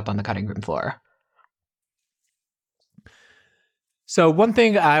that ended up on the cutting room floor. So one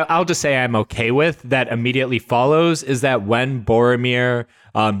thing I'll just say I'm okay with that immediately follows is that when Boromir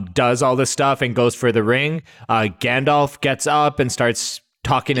does all this stuff and goes for the ring, Gandalf gets up and starts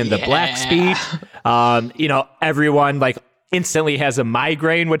talking in the black speech. Everyone like instantly has a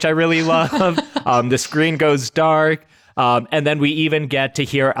migraine, which I really love. The screen goes dark. And then we even get to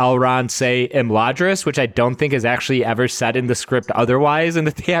hear Elrond say Imladris, which I don't think is actually ever said in the script otherwise in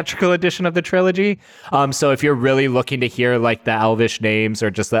the theatrical edition of the trilogy. So if you're really looking to hear like the Elvish names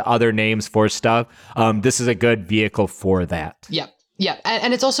or just the other names for stuff, this is a good vehicle for that. Yep. Yeah.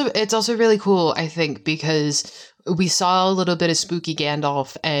 And it's also really cool, I think, because we saw a little bit of spooky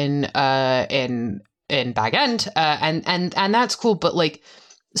Gandalf in Bag End, and that's cool, but like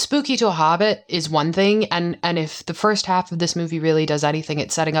spooky to a hobbit is one thing, and if the first half of this movie really does anything,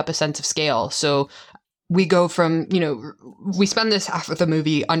 it's setting up a sense of scale. So we go from, we spend this half of the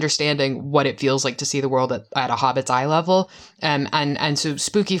movie understanding what it feels like to see the world at a hobbit's eye level. And so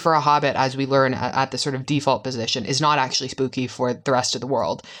spooky for a hobbit, as we learn at the sort of default position, is not actually spooky for the rest of the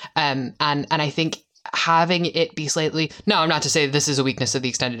world. And I think having it be slightly, no, not to say this is a weakness of the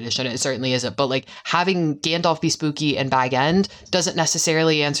extended edition, it certainly isn't, but like having Gandalf be spooky in Bag End doesn't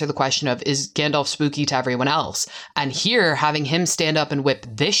necessarily answer the question of, is Gandalf spooky to everyone else? And here, having him stand up and whip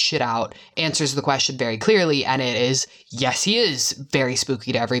this shit out answers the question very clearly, and it is, yes, he is very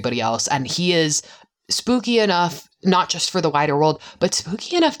spooky to everybody else, and he is spooky enough, not just for the wider world, but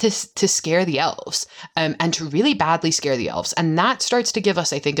spooky enough to scare the elves, and to really badly scare the elves. And that starts to give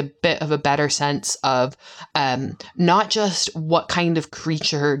us, I think, a bit of a better sense of not just what kind of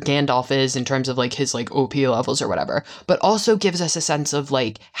creature Gandalf is in terms of like his like OP levels or whatever, but also gives us a sense of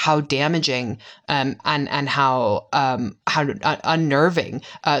like how damaging and how unnerving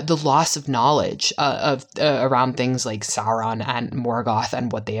the loss of knowledge of around things like Sauron and Morgoth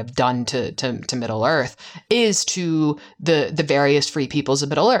and what they have done to Middle Earth is to the various free peoples of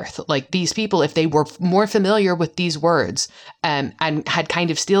Middle Earth. Like these people, if they were more familiar with these words and had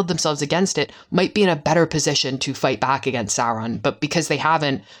kind of steeled themselves against it, might be in a better position to fight back against Sauron. But because they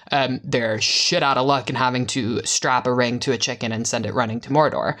haven't, they're shit out of luck in having to strap a ring to a chicken and send it running to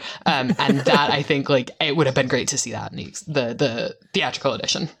Mordor. And that, I think, like it would have been great to see that in the theatrical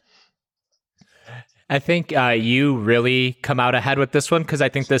edition. I think you really come out ahead with this one, because I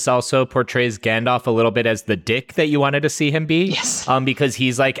think this also portrays Gandalf a little bit as the dick that you wanted to see him be. Yes. Because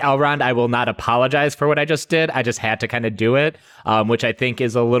he's like, Elrond, I will not apologize for what I just did. I just had to kind of do it, which I think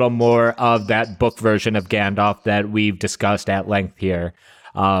is a little more of that book version of Gandalf that we've discussed at length here.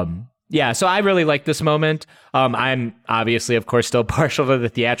 Yeah, so I really like this moment. I'm obviously, of course, still partial to the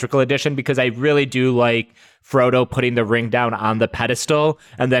theatrical edition because I really do like Frodo putting the ring down on the pedestal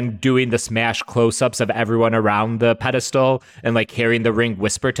and then doing the smash close-ups of everyone around the pedestal and like hearing the ring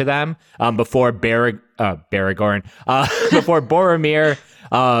whisper to them before Boromir,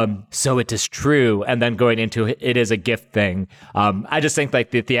 so it is true, and then going into it is a gift thing. I just think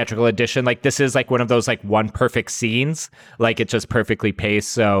like the theatrical edition, like this is like one of those like one perfect scenes, like it's just perfectly paced.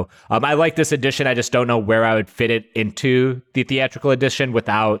 So I like this edition. I just don't know where I would fit it into the theatrical edition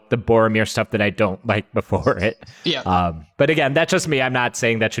without the Boromir stuff that I don't like before it. Yeah. But again, that's just me. I'm not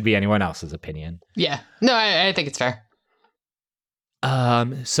saying that should be anyone else's opinion. Yeah. No, I think it's fair.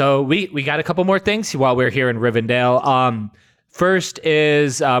 So we got a couple more things while we're here in Rivendell. First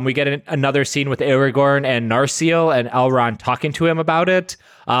is we get another scene with Aragorn and Narsil and Elrond talking to him about it.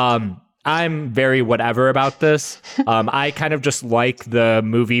 I'm very whatever about this. I kind of just like the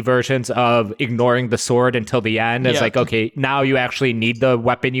movie versions of ignoring the sword until the end. It's like, okay, now you actually need the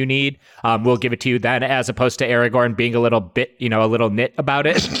weapon you need. We'll give it to you then, as opposed to Aragorn being a little nit about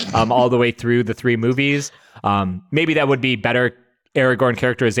it all the way through the three movies. Maybe that would be better Aragorn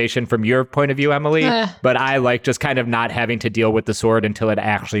characterization from your point of view, Emily, but I like just kind of not having to deal with the sword until it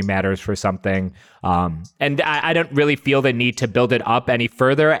actually matters for something. And I don't really feel the need to build it up any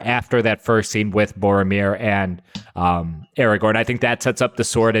further after that first scene with Boromir and Aragorn. I think that sets up the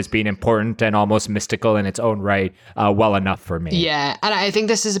sword as being important and almost mystical in its own right well enough for me. Yeah, and I think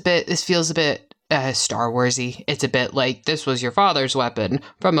this feels a bit Star Warsy. It's a bit like, this was your father's weapon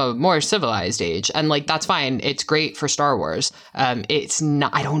from a more civilized age, and like that's fine. It's great for Star Wars. It's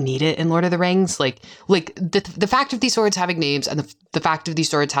not. I don't need it in Lord of the Rings. Like the fact of these swords having names and the fact of these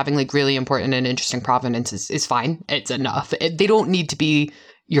swords having like really important and interesting provenance is fine. It's enough. They don't need to be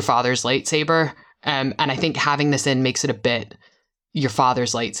your father's lightsaber. And I think having this in makes it a bit your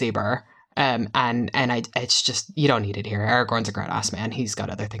father's lightsaber. It's just, you don't need it here. Aragorn's a grown ass man. He's got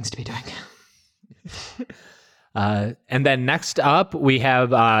other things to be doing. And then next up, we have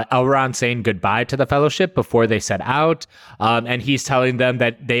Elrond saying goodbye to the Fellowship before they set out. And he's telling them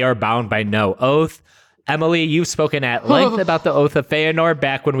that they are bound by no oath. Emily, you've spoken at length about the Oath of Feanor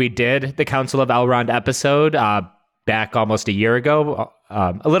back when we did the Council of Elrond episode, back almost a year ago,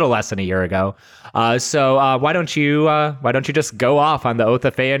 a little less than a year ago. So why don't you just go off on the Oath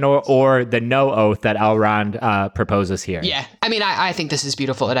of Feanor or the no oath that Elrond proposes here? Yeah, I mean, I think this is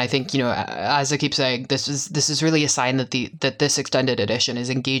beautiful, and I think, as I keep saying, this is really a sign that this extended edition is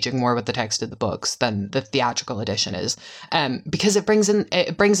engaging more with the text of the books than the theatrical edition is, because it brings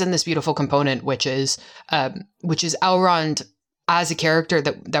in this beautiful component, which is Elrond as a character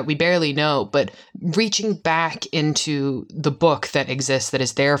that we barely know, but reaching back into the book that exists, that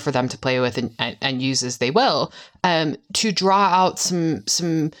is there for them to play with and use as they will, to draw out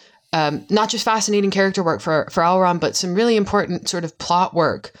some not just fascinating character work for Elrond, but some really important sort of plot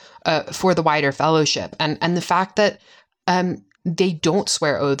work for the wider fellowship. And the fact that they don't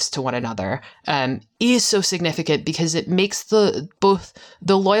swear oaths to one another is so significant, because it makes both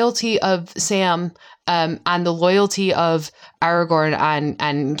the loyalty of Sam and the loyalty of Aragorn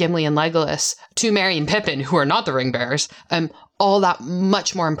and Gimli and Legolas to Merry and Pippin, who are not the ring bearers, all that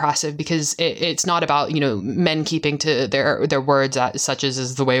much more impressive, because it's not about, men keeping to their words, such as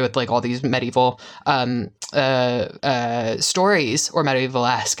is the way with like all these medieval stories or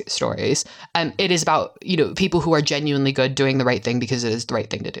medieval-esque stories. It is about, people who are genuinely good doing the right thing because it is the right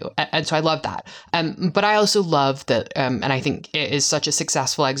thing to do. And so I love that. But I also love that, and I think it is such a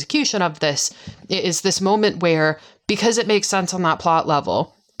successful execution of this, it is this moment where, because it makes sense on that plot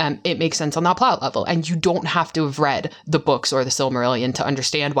level, it makes sense on that plot level, and you don't have to have read the books or the Silmarillion to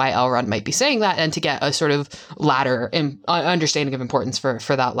understand why Elrond might be saying that, and to get a sort of ladder understanding of importance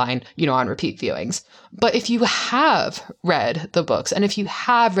for that line, on repeat viewings. But if you have read the books, and if you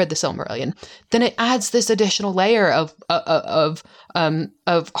have read the Silmarillion, then it adds this additional layer of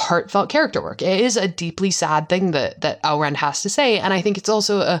heartfelt character work. It is a deeply sad thing that Elrond has to say, and I think it's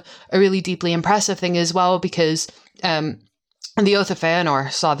also a really deeply impressive thing as well, because the Oath of Feanor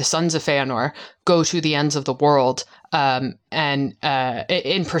saw the sons of Feanor go to the ends of the world and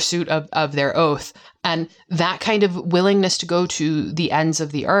in pursuit of their oath. And that kind of willingness to go to the ends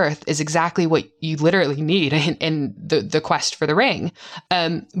of the earth is exactly what you literally need in the quest for the ring.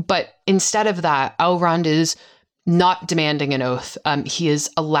 But instead of that, Elrond is not demanding an oath. He is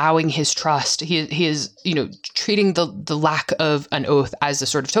allowing his trust. He is, treating the lack of an oath as a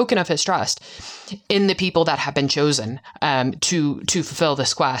sort of token of his trust in the people that have been chosen to fulfill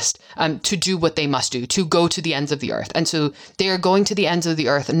this quest, to do what they must do, to go to the ends of the earth. And so they are going to the ends of the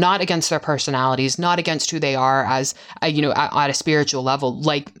earth, not against their personalities, not against who they are as, at a spiritual level,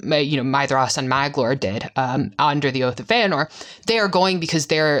 like, Maedhros and Maglor did under the Oath of Feanor. They are going because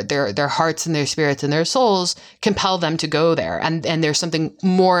their hearts and their spirits and their souls compel them to go there. And there's something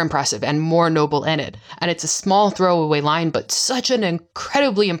more impressive and more noble in it. And it's a small throwaway line, but such an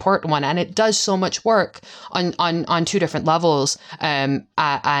incredibly important one. And it does so much work on two different levels. And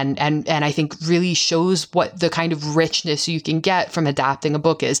I think really shows what the kind of richness you can get from adapting a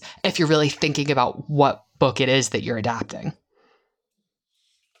book is, if you're really thinking about what book it is that you're adapting.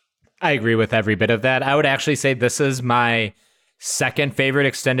 I agree with every bit of that. I would actually say this is my second favorite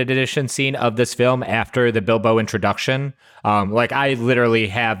extended edition scene of this film after the Bilbo introduction. I literally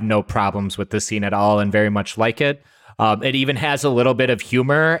have no problems with this scene at all and very much like it. It even has a little bit of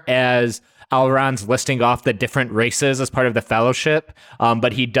humor as Elrond's listing off the different races as part of the fellowship,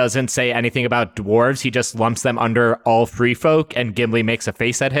 but he doesn't say anything about dwarves. He just lumps them under all free folk, and Gimli makes a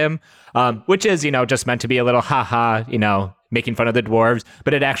face at him, which is, just meant to be a little haha, making fun of the dwarves,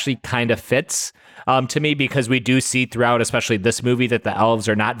 but it actually kind of fits to me, because we do see throughout, especially this movie, that the elves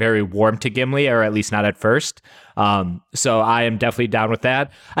are not very warm to Gimli, or at least not at first. So I am definitely down with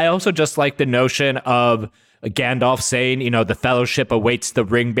that. I also just like the notion of Gandalf saying, the fellowship awaits the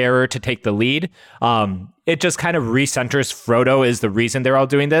ring bearer to take the lead. It just kind of recenters Frodo is the reason they're all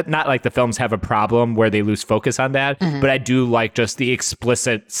doing that. Not like the films have a problem where they lose focus on that, but I do like just the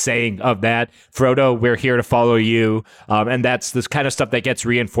explicit saying of that. Frodo, we're here to follow you. And that's this kind of stuff that gets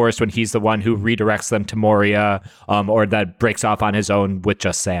reinforced when he's the one who redirects them to Moria, or that breaks off on his own with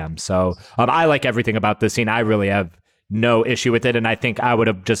just Sam. So I like everything about this scene. I really have no issue with it, and I think I would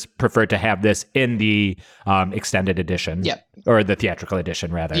have just preferred to have this in the extended edition. Yep. Or the theatrical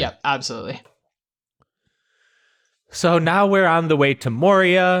edition, rather. Yeah, absolutely. So now we're on the way to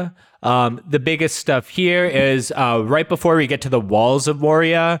Moria. The biggest stuff here is right before we get to the walls of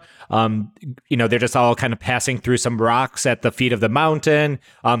Moria, they're just all kind of passing through some rocks at the feet of the mountain.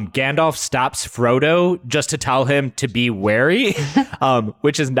 Gandalf stops Frodo just to tell him to be wary,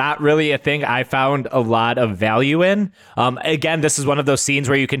 which is not really a thing I found a lot of value in. Again, this is one of those scenes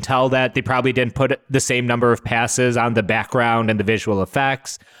where you can tell that they probably didn't put the same number of passes on the background and the visual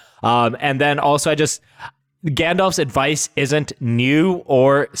effects. And then also Gandalf's advice isn't new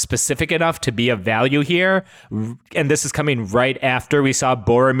or specific enough to be of value here. And this is coming right after we saw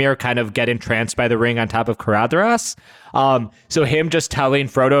Boromir kind of get entranced by the ring on top of Caradhras. So him just telling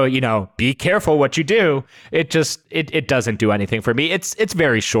Frodo, be careful what you do. It doesn't do anything for me. It's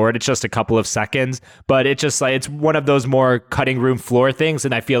very short. It's just a couple of seconds, but it's just like, it's one of those more cutting room floor things.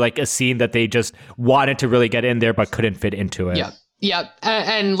 And I feel like a scene that they just wanted to really get in there, but couldn't fit into it. Yeah. Yep.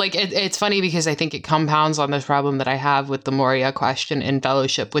 And like, it's funny because I think it compounds on this problem that I have with the Moria question in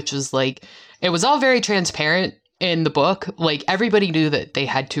Fellowship, which was like, it was all very transparent in the book. Like, everybody knew that they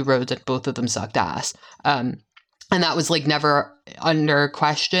had two roads and both of them sucked ass. And that was like never under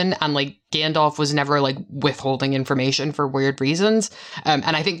question. And like Gandalf was never like withholding information for weird reasons. And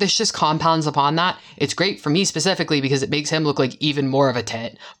I think this just compounds upon that. It's great for me specifically because it makes him look like even more of a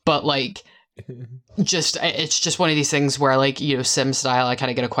tit. But like, it's just one of these things where like, Sim style, I kind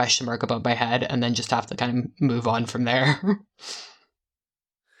of get a question mark above my head and then just have to kind of move on from there.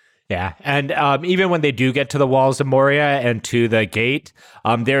 Yeah, and even when they do get to the walls of Moria and to the gate,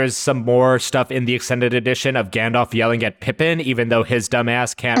 there is some more stuff in the extended edition of Gandalf yelling at Pippin, even though his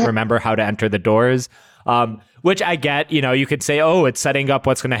dumbass can't remember how to enter the doors. Which I get, you could say, oh, it's setting up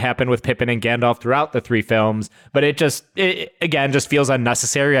what's going to happen with Pippin and Gandalf throughout the three films, but it again just feels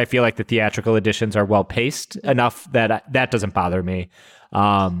unnecessary. I feel like the theatrical editions are well paced enough that doesn't bother me.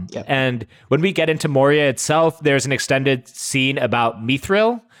 Yep. And when we get into Moria itself, there's an extended scene about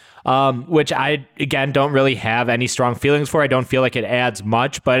Mithril, which I, again, don't really have any strong feelings for. I don't feel like it adds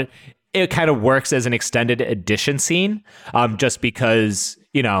much, but it kind of works as an extended edition scene, just because,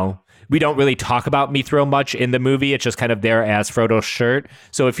 we don't really talk about Mithril much in the movie. It's just kind of there as Frodo's shirt.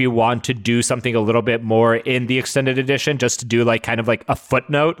 So if you want to do something a little bit more in the extended edition, just to do like kind of like a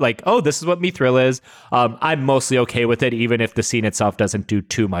footnote, like, oh, this is what Mithril is, I'm mostly okay with it, even if the scene itself doesn't do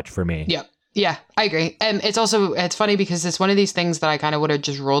too much for me. Yep. Yeah, I agree. And it's funny because it's one of these things that I kind of would have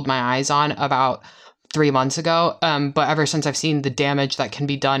just rolled my eyes on about 3 months ago. But ever since I've seen the damage that can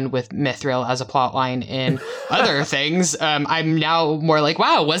be done with Mithril as a plot line in other things, I'm now more like,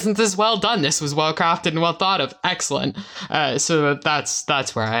 wow, wasn't this well done? This was well crafted and well thought of. Excellent. So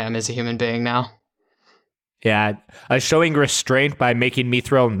that's where I am as a human being now. Yeah, showing restraint by making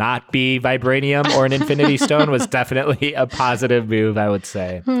Mithril not be vibranium or an Infinity Stone was definitely a positive move, I would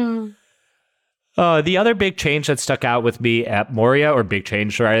say. The other big change that stuck out with me at Moria, or big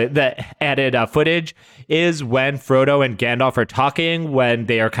change, sorry, that added footage, is when Frodo and Gandalf are talking, when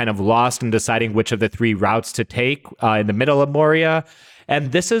they are kind of lost and deciding which of the three routes to take in the middle of Moria.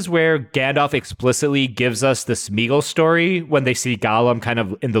 And this is where Gandalf explicitly gives us the Smeagol story when they see Gollum kind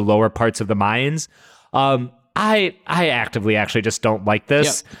of in the lower parts of the mines. I actively actually just don't like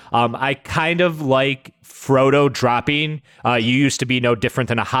this. Yep. I kind of like Frodo dropping, you used to be no different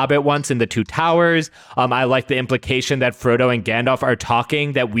than a hobbit once in the Two Towers. I like the implication that Frodo and Gandalf are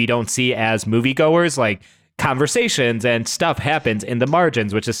talking that we don't see as moviegoers, like conversations and stuff happens in the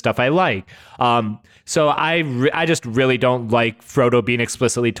margins, which is stuff I like. So I just really don't like Frodo being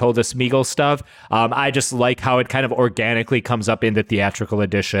explicitly told the Smeagol stuff. I just like how it kind of organically comes up in the theatrical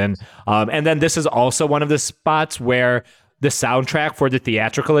edition. And then this is also one of the spots where the soundtrack for the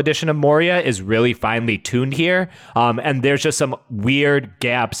theatrical edition of Moria is really finely tuned here. And there's just some weird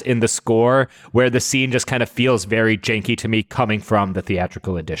gaps in the score where the scene just kind of feels very janky to me coming from the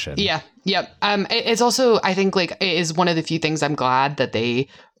theatrical edition. Yeah. Yep. It's also, I think, like, it is one of the few things I'm glad that they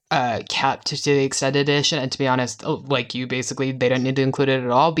kept to the extended edition. And to be honest, like you, basically, they don't need to include it at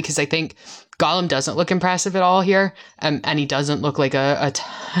all, because I think Gollum doesn't look impressive at all here, and he doesn't look like a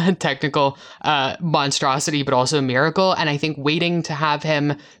technical monstrosity, but also a miracle. And I think waiting to have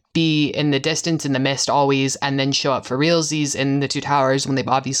him be in the distance, in the mist always, and then show up for realsies in the Two Towers when they've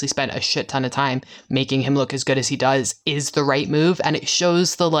obviously spent a shit ton of time making him look as good as he does is the right move. And it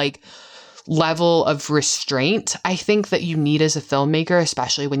shows the like level of restraint I think that you need as a filmmaker,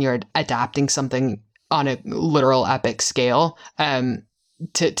 especially when you're adapting something on a literal epic scale,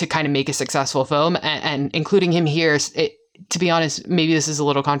 to kind of make a successful film, and including him here, to be honest, maybe this is a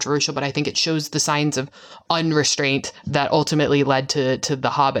little controversial, but I think it shows the signs of unrestraint that ultimately led to the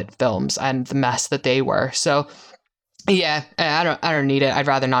Hobbit films and the mess that they were. So yeah, I don't need it. I'd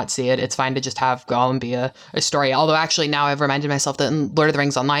rather not see it. It's fine to just have Gollum be a story. Although actually now I've reminded myself that in Lord of the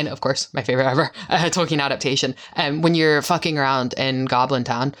Rings Online, of course, my favorite ever, Tolkien adaptation, when you're fucking around in Goblin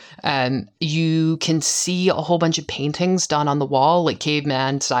Town, you can see a whole bunch of paintings done on the wall, like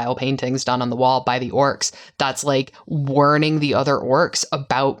caveman style paintings done on the wall by the orcs. That's like warning the other orcs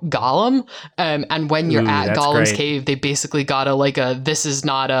about Gollum. And when you're at Gollum's cave, they basically got this is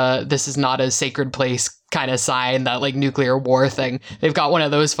not a sacred place kind of sign, that like nuclear war thing. They've got one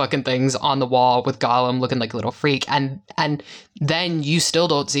of those fucking things on the wall with Gollum looking like a little freak, and then you still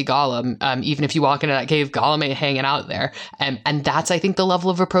don't see Gollum. Even if you walk into that cave, Gollum ain't hanging out there. And that's, I think, the level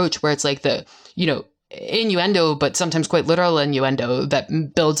of approach where it's like the, you know, innuendo, but sometimes quite literal innuendo that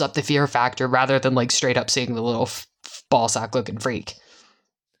builds up the fear factor rather than like straight up seeing the little ballsack looking freak.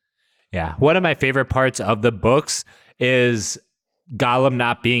 Yeah. One of my favorite parts of the books is Gollum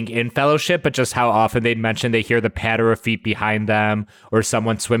not being in Fellowship, but just how often they'd mention they hear the patter of feet behind them or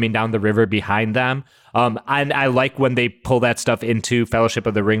someone swimming down the river behind them. And I like when they pull that stuff into Fellowship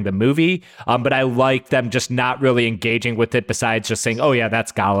of the Ring, the movie, but I like them just not really engaging with it besides just saying, oh yeah,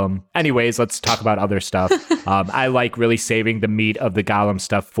 that's Gollum. Anyways, let's talk about other stuff. I like really saving the meat of the Gollum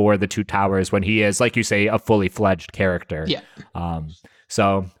stuff for the Two Towers when he is, like you say, a fully fledged character. Yeah.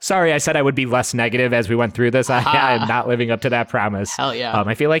 So sorry, I said I would be less negative as we went through this. I am not living up to that promise. Hell yeah.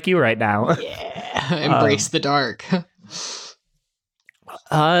 I feel like you right now. Yeah. Embrace the dark.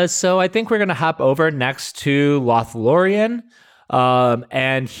 So I think we're going to hop over next to Lothlorien.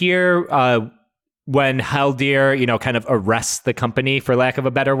 And here, when Haldir, you know, kind of arrests the company, for lack of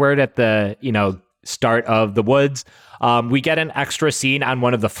a better word, at the, you know, start of the woods, we get an extra scene on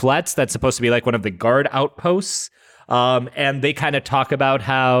one of the flats that's supposed to be like one of the guard outposts. And they kind of talk about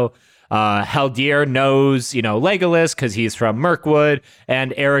how Haldir knows, you know, Legolas because he's from Mirkwood,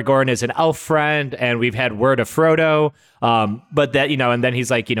 and Aragorn is an elf friend, and we've had word of Frodo. But that, you know, and then he's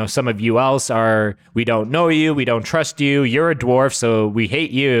like, you know, some of you else are, we don't know you, we don't trust you, you're a dwarf, so we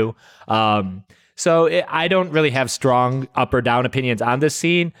hate you. I don't really have strong up or down opinions on this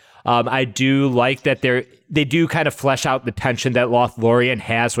scene. I do like that they do kind of flesh out the tension that Lothlorien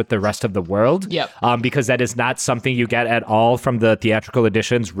has with the rest of the world. Yep. Because that is not something you get at all from the theatrical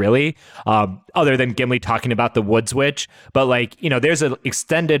editions, really, other than Gimli talking about the Woods Witch. But, like, you know, there's an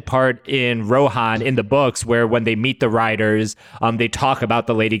extended part in Rohan in the books where when they meet the riders, they talk about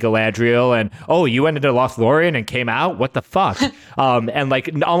the Lady Galadriel and, oh, you went into Lothlorien and came out? What the fuck? And, like,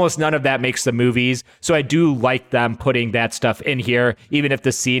 almost none of that makes the movies. So I do like them putting that stuff in here, even if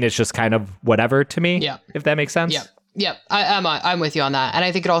the scene is just kind of whatever to me. Yeah. If that makes sense. Yeah. I'm with you on that. And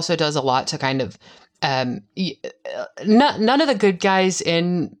I think it also does a lot to kind of, none of the good guys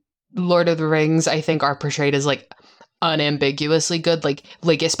in Lord of the Rings, I think, are portrayed as like unambiguously good.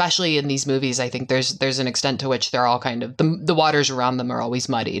 Like especially in these movies, I think there's an extent to which they're all kind of, the waters around them are always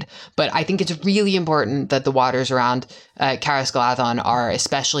muddied. But I think it's really important that the waters around Caras Galadhon are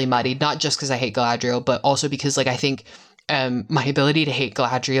especially muddied, not just because I hate Galadriel, but also because, like, I think my ability to hate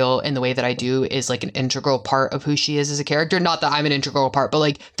Galadriel in the way that I do is like an integral part of who she is as a character. Not that I'm an integral part, but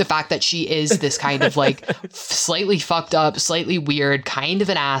like the fact that she is this kind of like slightly fucked up, slightly weird, kind of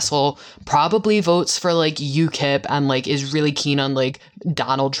an asshole, probably votes for like UKIP and like is really keen on like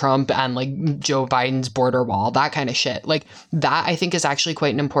Donald Trump and like Joe Biden's border wall, that kind of shit. Like that, I think, is actually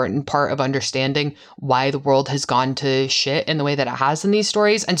quite an important part of understanding why the world has gone to shit in the way that it has in these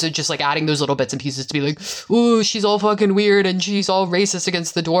stories. And so just like adding those little bits and pieces to be like, ooh, she's all fucking weird and she's all racist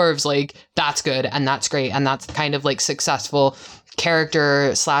against the dwarves, like that's good and that's great and that's kind of like successful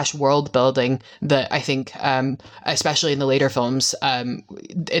character / world building that I think especially in the later films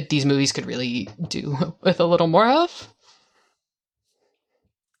these movies could really do with a little more of.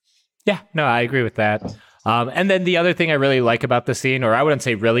 Yeah, no, I agree with that. And then the other thing I really like about the scene, or I wouldn't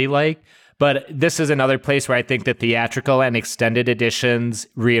say really like, but this is another place where I think the theatrical and extended editions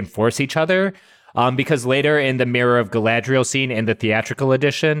reinforce each other. Because later in the Mirror of Galadriel scene in the theatrical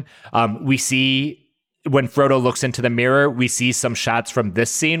edition, we see when Frodo looks into the mirror, we see some shots from this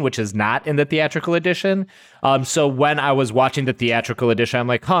scene, which is not in the theatrical edition. So when I was watching the theatrical edition, I'm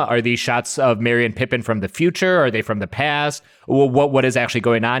like, are these shots of Merry and Pippin from the future? Are they from the past? Well, what is actually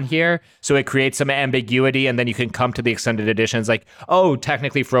going on here? So it creates some ambiguity, and then you can come to the extended editions like, oh,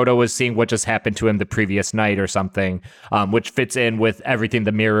 technically Frodo was seeing what just happened to him the previous night or something, which fits in with everything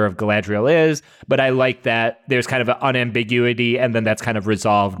the Mirror of Galadriel is. But I like that there's kind of an unambiguity, and then that's kind of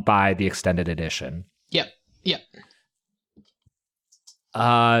resolved by the extended edition. Yep.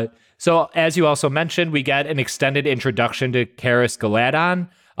 So as you also mentioned, we get an extended introduction to Caras Galadhon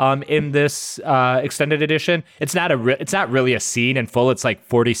in this extended edition. It's not really a scene in full. It's like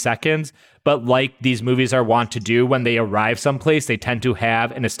 40 seconds. But like these movies are wont to do when they arrive someplace, they tend to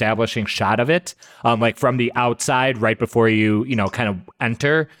have an establishing shot of it, like from the outside right before you kind of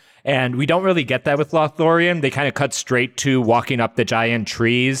enter. And we don't really get that with Lothlorien. They kind of cut straight to walking up the giant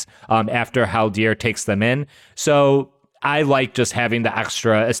trees after Haldir takes them in. So I like just having the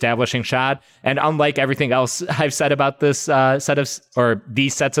extra establishing shot. And unlike everything else I've said about this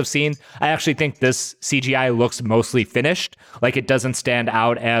these sets of scenes, I actually think this CGI looks mostly finished. Like it doesn't stand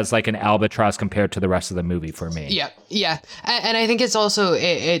out as like an albatross compared to the rest of the movie for me. Yeah. And I think it's also,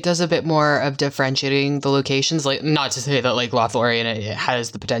 it does a bit more of differentiating the locations. Like, not to say that like Lothlorien it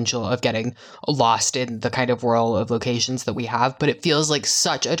has the potential of getting lost in the kind of whirl of locations that we have, but it feels like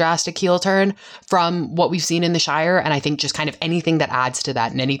such a drastic heel turn from what we've seen in the Shire. And I think just kind of anything that adds to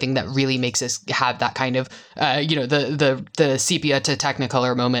that and anything that really makes us have that kind of, the sepia to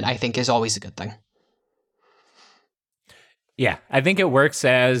Technicolor moment, I think is always a good thing. Yeah, I think it works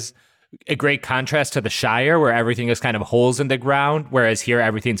as a great contrast to the Shire, where everything is kind of holes in the ground, whereas here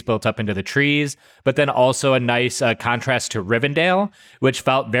everything's built up into the trees. But then also a nice contrast to Rivendell, which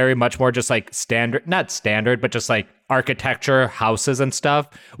felt very much more just like not standard, but just like architecture, houses and stuff.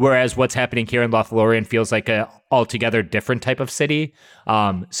 Whereas what's happening here in Lothlorien feels like a altogether different type of city.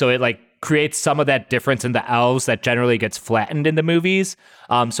 So it like creates some of that difference in the elves that generally gets flattened in the movies.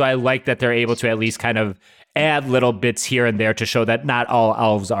 So I like that they're able to at least kind of add little bits here and there to show that not all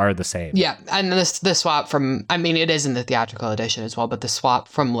elves are the same. Yeah, and the swap from, I mean, it is in the theatrical edition as well, but the swap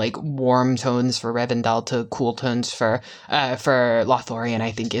from like warm tones for Rivendell to cool tones for Lothlorien,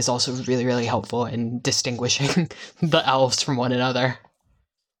 I think, is also really, really helpful in distinguishing the elves from one another.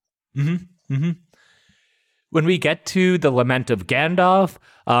 When we get to the Lament of Gandalf,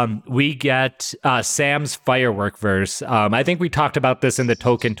 we get Sam's firework verse. I think we talked about this in the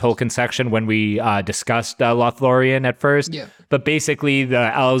Tolkien section when we discussed Lothlorien at first. Yeah. But basically,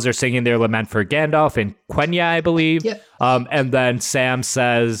 the elves are singing their lament for Gandalf in Quenya, I believe. Yeah. And then Sam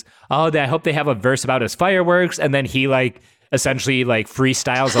says, "Oh, I hope they have a verse about his fireworks." And then he essentially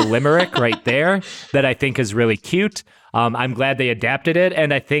freestyles a limerick right there that I think is really cute. I'm glad they adapted it.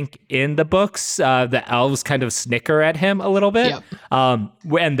 And I think in the books, the elves kind of snicker at him a little bit. Yep.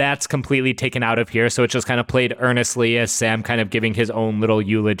 And that's completely taken out of here. So it's just kind of played earnestly as Sam kind of giving his own little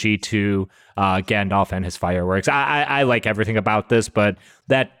eulogy to Gandalf and his fireworks. I like everything about this, but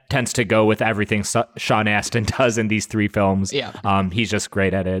that tends to go with everything Sean Astin does in these three films. Yeah. He's just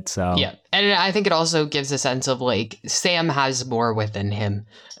great at it. So yeah, and I think it also gives a sense of like Sam has more within him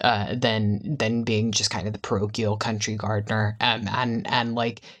than being just kind of the parochial country gardener, and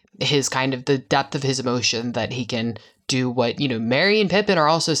like his kind of the depth of his emotion that he can do what, Merry and Pippin are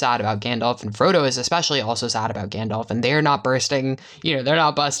also sad about Gandalf, and Frodo is especially also sad about Gandalf, and they're not bursting, they're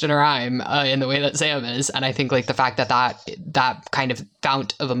not busting a rhyme in the way that Sam is. And I think like the fact that kind of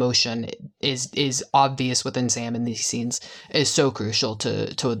fount of emotion is obvious within Sam in these scenes is so crucial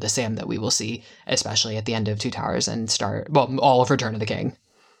to the Sam that we will see, especially at the end of Two Towers and all of Return of the King.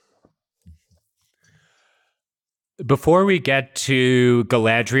 Before we get to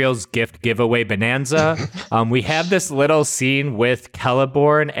Galadriel's gift giveaway bonanza, we have this little scene with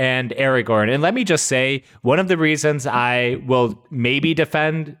Celeborn and Aragorn. And let me just say, one of the reasons I will maybe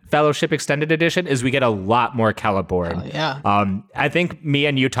defend Fellowship Extended Edition is we get a lot more Celeborn. Oh, yeah. I think me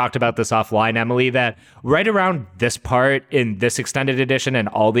and you talked about this offline, Emily, that right around this part in this extended edition and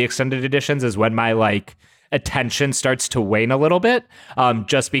all the extended editions is when my attention starts to wane a little bit,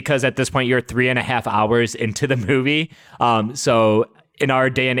 just because at this point you're 3.5 hours into the movie. So in our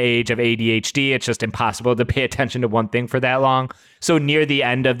day and age of ADHD, it's just impossible to pay attention to one thing for that long. So near the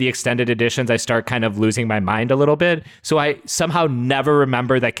end of the extended editions, I start kind of losing my mind a little bit. So I somehow never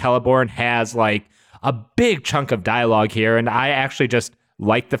remember that Celeborn has a big chunk of dialogue here. And I actually just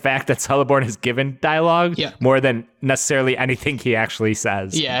like the fact that Celeborn is given dialogue more than necessarily anything he actually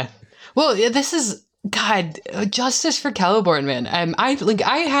says. Yeah. Well, this is... God, justice for Celeborn, man. It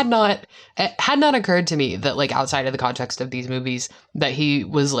had not occurred to me that outside of the context of these movies that he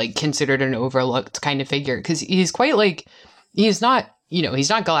was considered an overlooked kind of figure, because he's quite he's not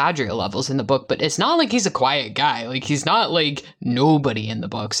Galadriel levels in the book, but it's not like he's a quiet guy. He's not nobody in the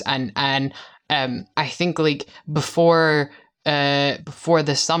books, and I think before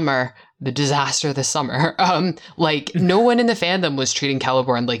this summer, the disaster this summer, no one in the fandom was treating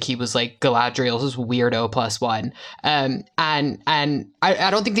Celeborn like he was Galadriel's weirdo +1. And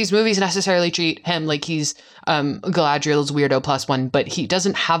I don't think these movies necessarily treat him like he's Galadriel's weirdo +1, but he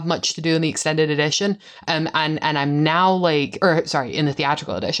doesn't have much to do in the extended edition. And I'm now in the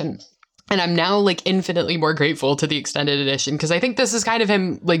theatrical edition. And I'm now like infinitely more grateful to the extended edition because I think this is kind of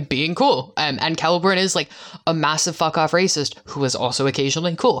him like being cool. And Celeborn is like a massive fuck off racist who is also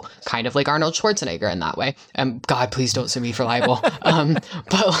occasionally cool, kind of like Arnold Schwarzenegger in that way. And God, please don't sue me for libel.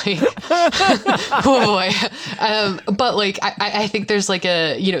 But like, oh boy. But like, I think there's like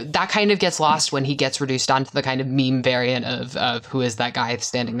a, you know, that kind of gets lost when he gets reduced onto the kind of meme variant of who is that guy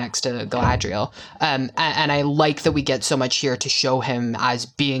standing next to Galadriel. And I like that we get so much here to show him as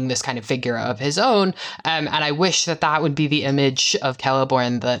being this kind of figure of his own, and I wish that would be the image of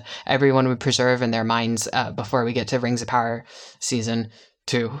Celeborn that everyone would preserve in their minds before we get to Rings of Power season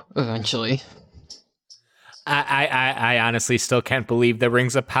 2 eventually. I honestly still can't believe that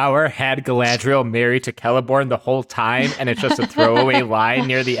Rings of Power had Galadriel married to Celeborn the whole time, and it's just a throwaway line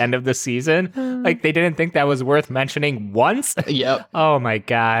near the end of the season. Like, they didn't think that was worth mentioning once? Yep. Oh my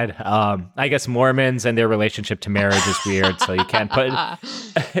God. I guess Mormons and their relationship to marriage is weird, so you can't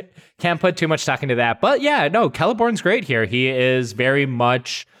put too much stock into that. But yeah, no, Celeborn's great here. He is very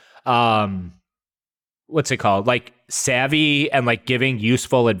much, what's it called? Like, savvy and like giving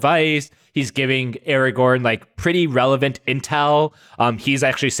useful advice. He's giving Aragorn like pretty relevant intel. He's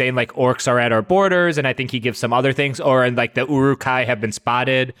actually saying like orcs are at our borders, and I think he gives some other things, or and like the Uruk-hai have been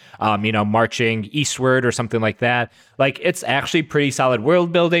spotted, marching eastward or something like that. Like, it's actually pretty solid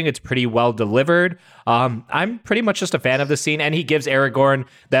world building. It's pretty well delivered. I'm pretty much just a fan of the scene, and he gives Aragorn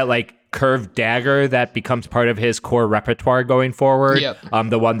that like curved dagger that becomes part of his core repertoire going forward. Yep.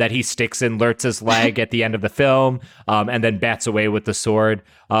 The one that he sticks in Lurtz's leg at the end of the film, and then bats away with the sword.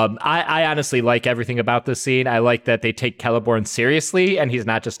 I honestly like everything about this scene. I like that they take Celeborn seriously and he's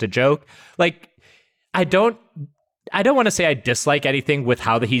not just a joke. Like, I don't want to say I dislike anything with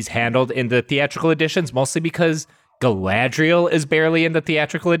how he's handled in the theatrical editions, mostly because Galadriel is barely in the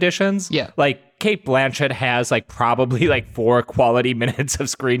theatrical editions. Yeah. Like, Cate Blanchett has like probably like 4 quality minutes of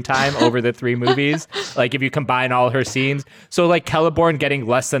screen time over the 3 movies. Like, if you combine all her scenes. So like Celeborn getting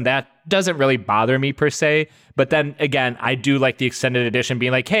less than that doesn't really bother me per se. But then again, I do like the extended edition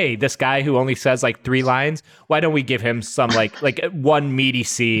being like, hey, this guy who only says like 3 lines, why don't we give him some like one meaty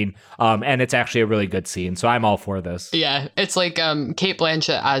scene? And it's actually a really good scene. So I'm all for this. Yeah, it's like Cate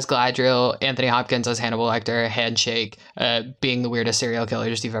Blanchett as Galadriel, Anthony Hopkins as Hannibal Lecter, handshake, being the weirdest serial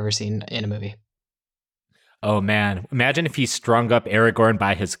killers you've ever seen in a movie. Oh man, imagine if he strung up Aragorn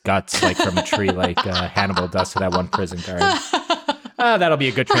by his guts, like from a tree, like Hannibal does to that one prison guard. That'll be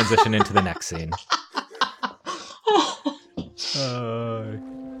a good transition into the next scene.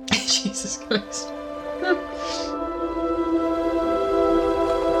 Jesus Christ.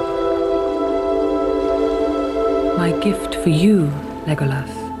 My gift for you,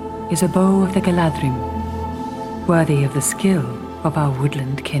 Legolas, is a bow of the Galadrim, worthy of the skill of our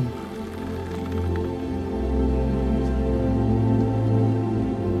woodland kin.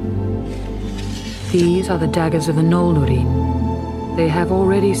 These are the daggers of the Noldorin. They have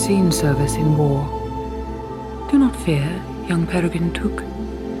already seen service in war. Do not fear, young Peregrine Took.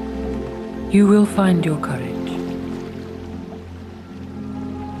 You will find your courage.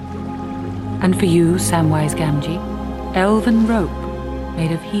 And for you, Samwise Gamgee, elven rope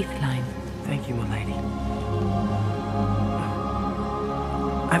made of heathline. Thank you, my lady.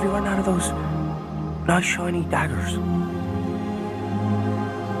 Have you run out of those nice shiny daggers?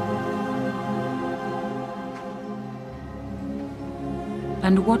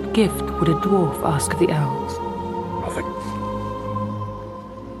 And what gift would a dwarf ask of the elves? Nothing.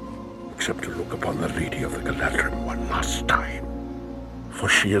 Except to look upon the lady of the Galadrim one last time. For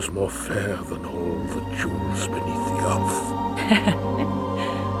she is more fair than all the jewels beneath the earth.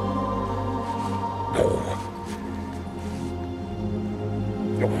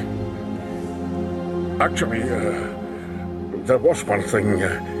 No. Actually, there was one thing. No,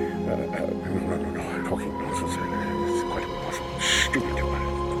 I'm talking nonsense. It's quite impossible. Stupid.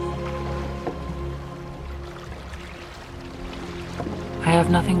 I have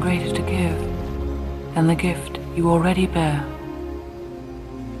nothing greater to give than the gift you already bear.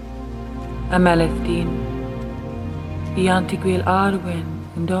 Ameleth Din, Iantiguil Arwen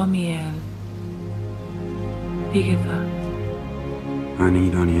and Domiel, Pigitha.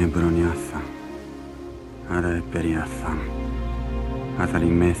 Anidoni Ebroniatha, Ara Periatha,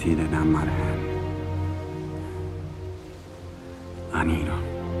 Atarimethi de Namarhem, Anido,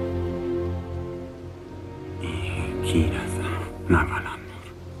 Kiratha, Navalanur.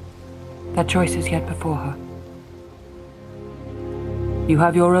 That choice is yet before her. You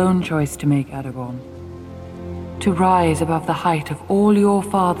have your own choice to make, Aragorn. To rise above the height of all your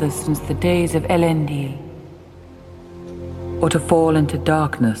fathers since the days of Elendil. Or to fall into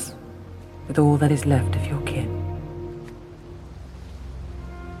darkness with all that is left of your kin.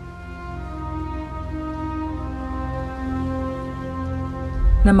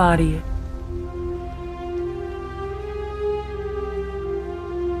 Namari.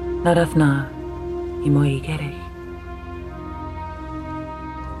 Narathna imoi gerech.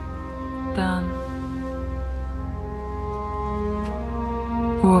 Dan.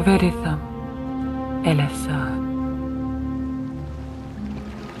 Uveritham Elessar.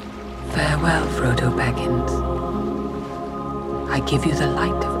 Farewell, Frodo Baggins. I give you the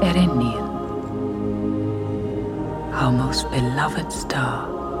light of Erenniel, our most beloved star.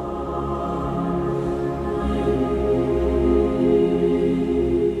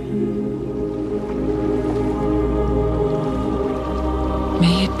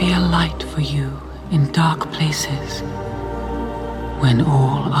 May it be a light for you in dark places when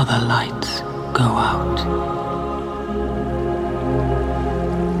all other lights go out.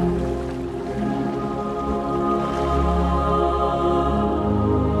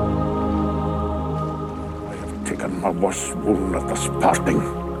 My worst wound at this parting,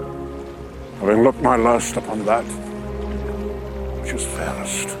 having looked my last upon that which is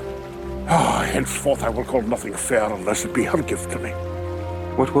fairest. Henceforth I will call nothing fair unless it be her gift to me.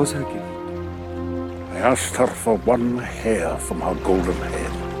 What was her gift? I asked her for one hair from her golden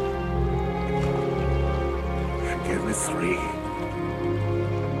head. She gave me 3.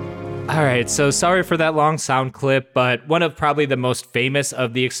 All right, so sorry for that long sound clip, but one of probably the most famous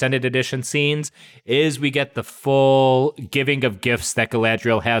of the extended edition scenes is we get the full giving of gifts that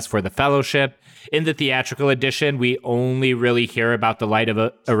Galadriel has for the Fellowship. In the theatrical edition, we only really hear about the Light of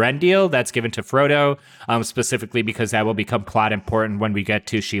Erendiel that's given to Frodo, specifically because that will become plot important when we get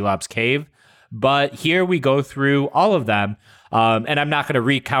to Shelob's Cave. But here we go through all of them. And I'm not going to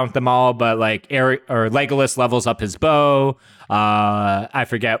recount them all, but like Legolas levels up his bow. I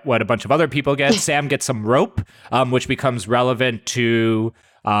forget what a bunch of other people get. Sam gets some rope, which becomes relevant to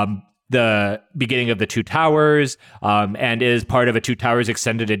the beginning of the Two Towers, and is part of a Two Towers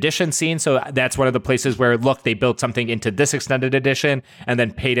extended edition scene. So that's one of the places where, look, they built something into this extended edition and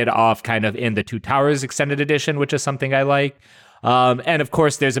then paid it off kind of in the Two Towers extended edition, which is something I like. And of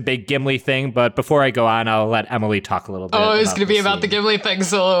course, there's a big Gimli thing, but before I go on, I'll let Emily talk a little bit. Oh, it's going to be about the Gimli thing,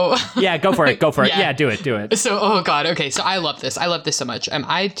 so... Yeah, go for it, go for it. Yeah, do it. So, oh god, okay, so I love this so much.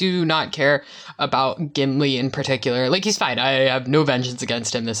 I do not care about Gimli in particular. Like, he's fine. I have no vengeance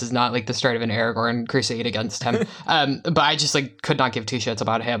against him. This is not like the start of an Aragorn crusade against him. But I just, like, could not give 2 shits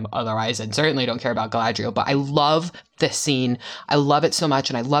about him otherwise, and certainly don't care about Galadriel. But I love this scene. I love it so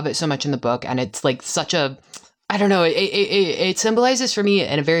much, and I love it so much in the book, and it's, like, such a... I don't know. It symbolizes for me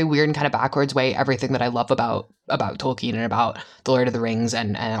in a very weird and kind of backwards way everything that I love about Tolkien and about The Lord of the Rings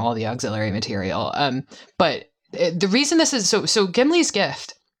and all the auxiliary material. But the reason this is so Gimli's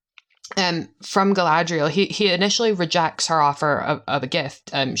gift from Galadriel, he initially rejects her offer of a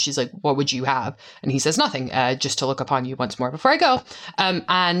gift. She's like, "What would you have?" And he says, "Nothing, just to look upon you once more before I go."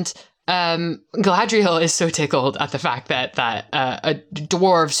 And Galadriel is so tickled at the fact that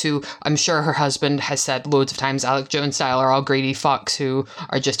dwarves who I'm sure her husband has said loads of times, Alec Jones style, are all greedy fucks who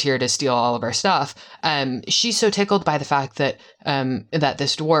are just here to steal all of our stuff. She's so tickled by the fact that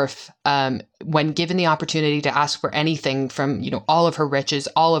this dwarf, when given the opportunity to ask for anything from, all of her riches,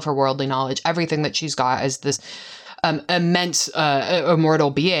 all of her worldly knowledge, everything that she's got as this immense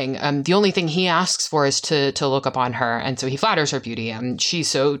immortal being, the only thing he asks for is to look upon her, and so he flatters her beauty, and she's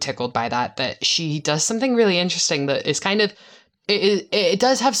so tickled by that she does something really interesting that is kind of it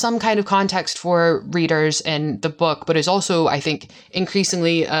does have some kind of context for readers in the book, but is also, I think,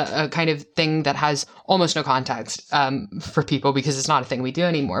 increasingly a kind of thing that has almost no context for people because it's not a thing we do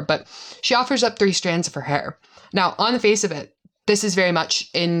anymore. But she offers up 3 strands of her hair. Now, on the face of it, this is very much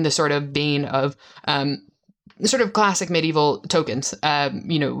in the sort of vein of sort of classic medieval tokens.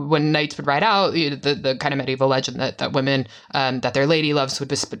 When knights would ride out, the kind of medieval legend that women, that their lady loves would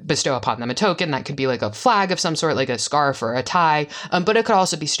bestow upon them a token. That could be like a flag of some sort, like a scarf or a tie, but it could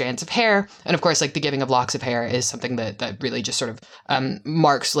also be strands of hair. And of course, like the giving of locks of hair is something that really just sort of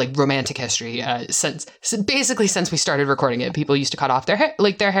marks like romantic history. Since we started recording it, people used to cut off their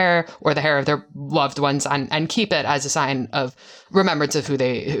hair or the hair of their loved ones and keep it as a sign of remembrance of who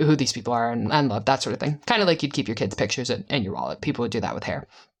these people are and love, that sort of thing. Kind of like you'd keep your kids' pictures in your wallet. People would do that with hair.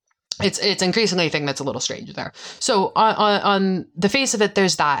 It's increasingly a thing that's a little strange there. So on the face of it,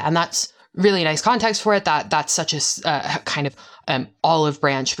 there's that, and that's really nice context for it. That's such a kind of olive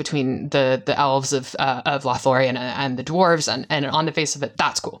branch between the elves of Lothlorien and the dwarves, and on the face of it,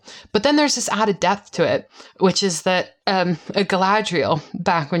 that's cool. But then there's this added depth to it, which is that Galadriel,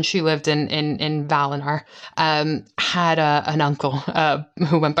 back when she lived in Valinor, had an uncle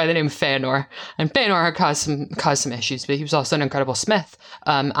who went by the name of Feanor, and Feanor caused some issues, but he was also an incredible smith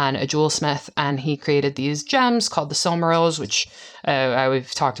and a jewel smith, and he created these gems called the Silmarils, which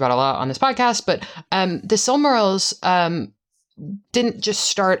we've talked about a lot on this podcast. But the Silmarils didn't just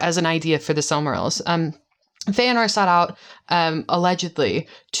start as an idea for the Silmarils. Feanor set out, allegedly,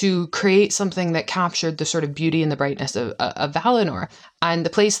 to create something that captured the sort of beauty and the brightness of Valinor. And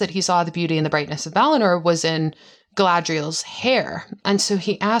the place that he saw the beauty and the brightness of Valinor was in Galadriel's hair. And so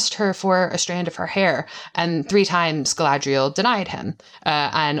he asked her for a strand of her hair, and 3 times Galadriel denied him.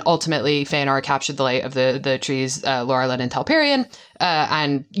 And ultimately, Feanor captured the light of the trees, Laurelin and Telperion,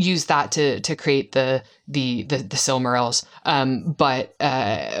 and used that to create the Silmarils.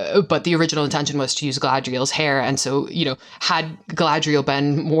 But the original intention was to use Galadriel's hair. And so, had Galadriel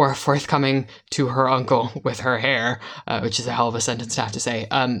been more forthcoming to her uncle with her hair, which is a hell of a sentence to have to say,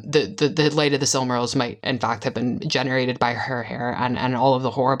 the light of the Silmarils might in fact have been generated by her hair, and all of the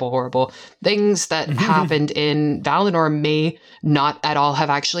horrible things that happened in Valinor may not at all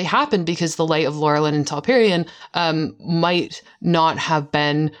have actually happened, because the light of Laurelin and Telperion might not have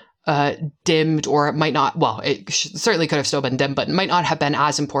been dimmed, or it might not, well, it certainly could have still been dimmed, but it might not have been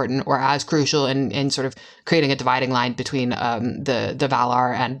as important or as crucial in sort of creating a dividing line between the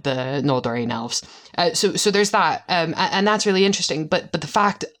Valar and the Noldorian elves. So there's that, and that's really interesting. But the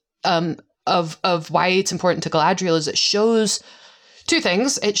fact of why it's important to Galadriel is it shows 2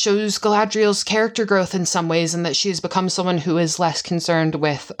 things. It shows Galadriel's character growth in some ways, and that she has become someone who is less concerned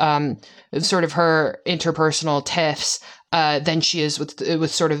with sort of her interpersonal tiffs than she is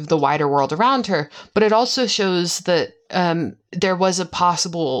with sort of the wider world around her. But it also shows that there was a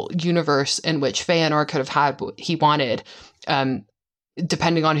possible universe in which Feanor could have had what he wanted,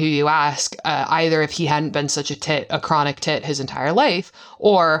 depending on who you ask, either if he hadn't been such a chronic tit his entire life,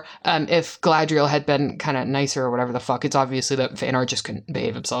 or if Galadriel had been kind of nicer or whatever the fuck. It's obviously that Feanor just couldn't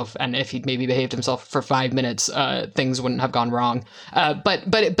behave himself, and if he'd maybe behaved himself for 5 minutes, things wouldn't have gone wrong. But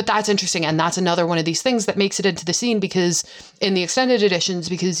that's interesting, and that's another one of these things that makes it into the scene, because in the extended editions,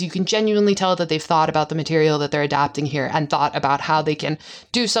 because you can genuinely tell that they've thought about the material that they're adapting here, and thought about how they can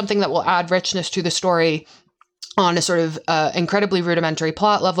do something that will add richness to the story on a sort of incredibly rudimentary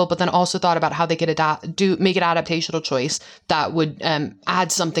plot level, but then also thought about how they could make an adaptational choice that would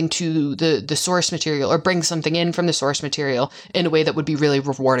add something to the source material, or bring something in from the source material in a way that would be really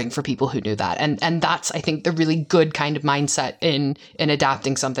rewarding for people who knew that. And that's, I think, the really good kind of mindset in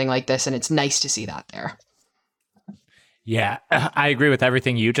adapting something like this, and it's nice to see that there. Yeah, I agree with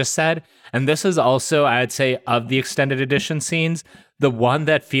everything you just said. And this is also, I'd say, of the extended edition scenes, the one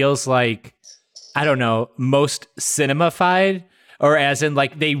that feels like, I don't know, most cinema-fied, or as in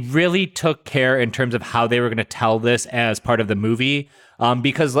like they really took care in terms of how they were going to tell this as part of the movie.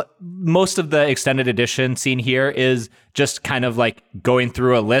 Because most of the extended edition scene here is just kind of like going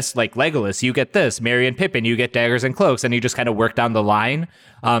through a list, like Legolas, you get this, Merry and Pippin, you get daggers and cloaks, and you just kind of work down the line.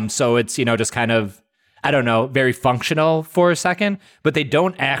 So it's, just kind of, I don't know, very functional for a second, but they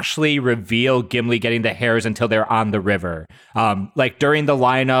don't actually reveal Gimli getting the hairs until they're on the river. Like during the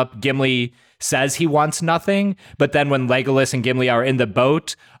lineup, Gimli says he wants nothing, but then when Legolas and Gimli are in the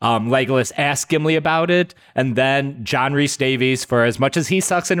boat, Legolas asks Gimli about it, and then John Rhys Davies, for as much as he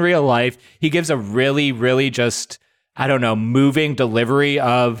sucks in real life, he gives a really, really just, I don't know, moving delivery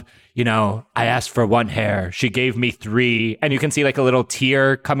of, I asked for 1 hair, she gave me 3, and you can see like a little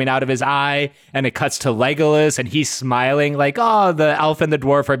tear coming out of his eye, and it cuts to Legolas, and he's smiling like, oh, the elf and the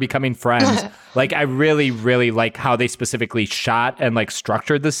dwarf are becoming friends. Like, I really, really like how they specifically shot and like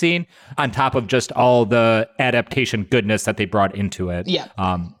structured the scene, on top of just all the adaptation goodness that they brought into it. Yeah.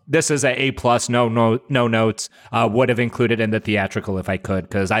 This is a A+, no notes. Would have included in the theatrical if I could,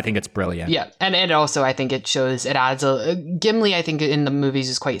 because I think it's brilliant. Yeah, and also I think it adds Gimli, I think in the movies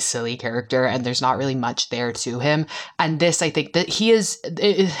is quite silly character, and there's not really much there to him. And this, I think that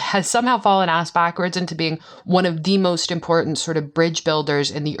it has somehow fallen ass backwards into being one of the most important sort of bridge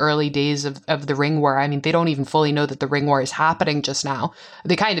builders in the early days of the Ring War. I mean, they don't even fully know that the Ring War is happening just now.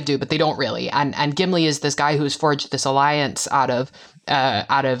 They kind of do, but they don't really. And Gimli is this guy who has forged this alliance out of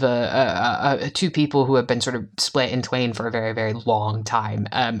 2 people who have been sort of split in twain for a very, very long time.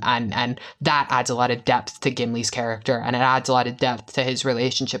 And that adds a lot of depth to Gimli's character, and it adds a lot of depth to his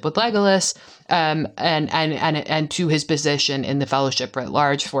relationship with Legolas, and to his position in the Fellowship writ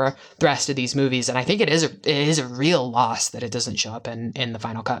large for the rest of these movies. And I think it is a real loss that it doesn't show up in the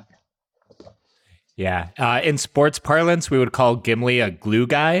final cut. Yeah. In sports parlance, we would call Gimli a glue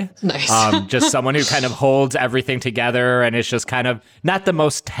guy. Nice. Just someone who kind of holds everything together and is just kind of not the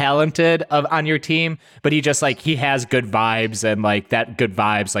most talented on your team, but he just he has good vibes, and that good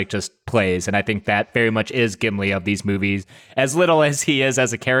vibes just plays. And I think that very much is Gimli of these movies. As little as he is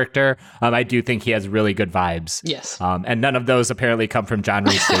as a character, I do think he has really good vibes. Yes. And none of those apparently come from John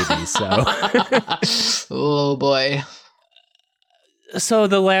Rhys Davies. So. Oh boy. So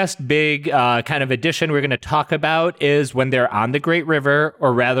the last big kind of addition we're going to talk about is when they're on the Great River,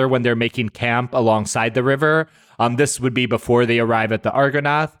 or rather when they're making camp alongside the river. This would be before they arrive at the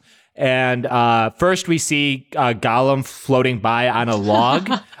Argonath. And first we see Gollum floating by on a log.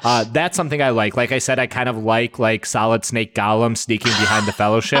 That's something I like. Like I said, I kind of like Solid Snake Gollum sneaking behind the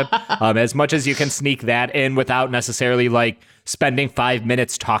Fellowship. As much as you can sneak that in without necessarily spending 5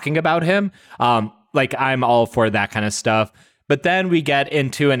 minutes talking about him. I'm all for that kind of stuff. But then we get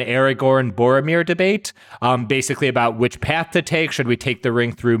into an Aragorn-Boromir debate, basically about which path to take. Should we take the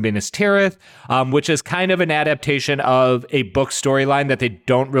ring through Minas Tirith, which is kind of an adaptation of a book storyline that they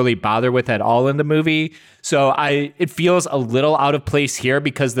don't really bother with at all in the movie. So it feels a little out of place here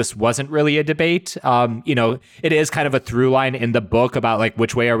because this wasn't really a debate. It is kind of a through line in the book about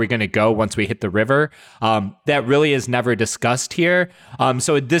which way are we going to go once we hit the river. That really is never discussed here.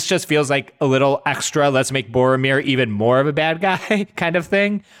 So this just feels like a little extra. Let's make Boromir even more of a bad guy kind of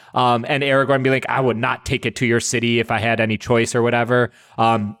thing. And Aragorn be like, I would not take it to your city if I had any choice or whatever.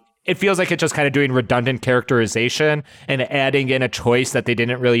 It feels like it's just kind of doing redundant characterization and adding in a choice that they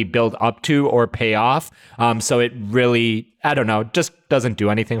didn't really build up to or pay off. So it really, I don't know, just doesn't do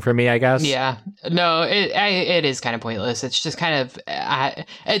anything for me, I guess. Yeah. No, it is kind of pointless. It's just kind of,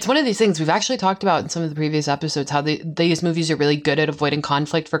 it's one of these things we've actually talked about in some of the previous episodes, how these movies are really good at avoiding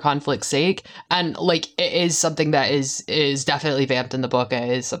conflict for conflict's sake. And it is something that is definitely vamped in the book. It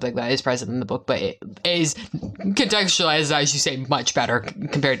is something that is present in the book, but it is contextualized, as you say, much better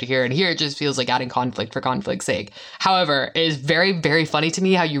compared to here. And here it just feels like adding conflict for conflict's sake. However, it is very, very funny to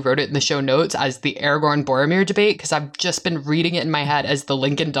me how you wrote it in the show notes as the Aragorn-Boromir debate, because I've just been reading it in my head as the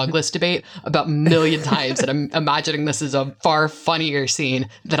Lincoln Douglas debate about a million times, and I'm imagining this is a far funnier scene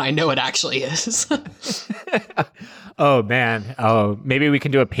than I know it actually is. Oh man. Oh, maybe we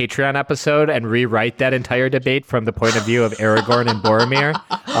can do a Patreon episode and rewrite that entire debate from the point of view of Aragorn and Boromir.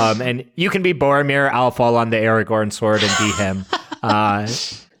 And you can be Boromir, I'll fall on the Aragorn sword and be him.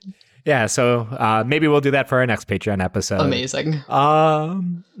 Yeah, so maybe we'll do that for our next Patreon episode. Amazing.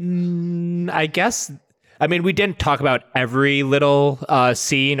 I guess, we didn't talk about every little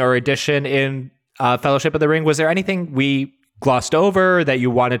scene or addition in Fellowship of the Ring. Was there anything we glossed over that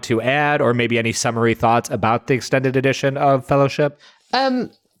you wanted to add, or maybe any summary thoughts about the extended edition of Fellowship?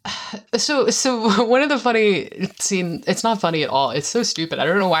 So one of the funny scene, it's not funny at all. It's so stupid. I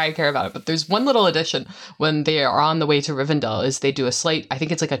don't know why I care about it, but there's one little addition when they are on the way to Rivendell is they do a slight, I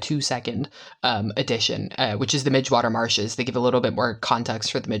think it's like a 2-second addition, which is the Midgewater Marshes. They give a little bit more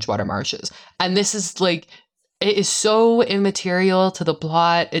context for the Midgewater Marshes. And this is it is so immaterial to the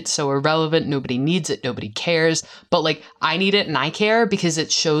plot. It's so irrelevant. Nobody needs it. Nobody cares. But I need it and I care because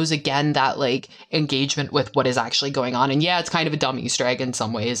it shows again that engagement with what is actually going on. And yeah, it's kind of a dumb Easter egg in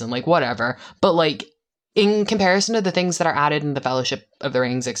some ways and whatever. But in comparison to the things that are added in the Fellowship of the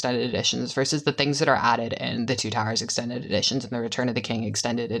Rings extended editions versus the things that are added in the Two Towers extended editions and the Return of the King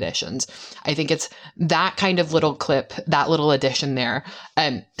extended editions, I think it's that kind of little clip, that little addition there,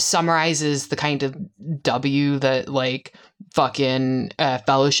 summarizes the kind of W that fucking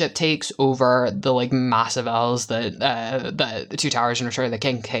Fellowship takes over the massive L's that the Two Towers and Return of the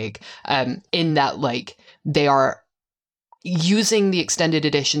King take, in that they are using the extended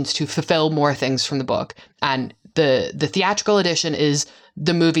editions to fulfill more things from the book. And the theatrical edition is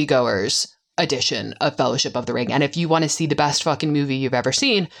the moviegoers edition of Fellowship of the Ring. And if you want to see the best fucking movie you've ever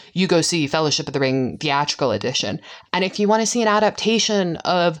seen, you go see Fellowship of the Ring theatrical edition. And if you want to see an adaptation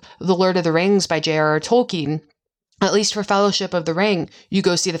of The Lord of the Rings by J.R.R. Tolkien, at least for Fellowship of the Ring, you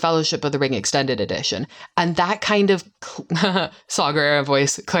go see the Fellowship of the Ring extended edition. And that kind of Saga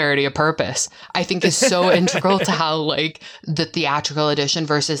voice clarity of purpose, I think is so integral to how the theatrical edition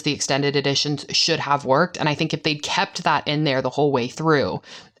versus the extended editions should have worked. And I think if they'd kept that in there the whole way through,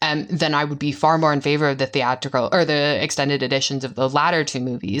 then I would be far more in favor of the theatrical or the extended editions of the latter two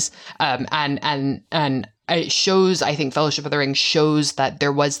movies. And it shows, I think Fellowship of the Ring shows that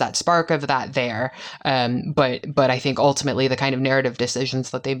there was that spark of that there. But I think ultimately the kind of narrative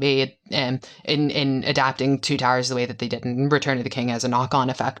decisions that they made in adapting Two Towers the way that they did in Return of the King as a knock-on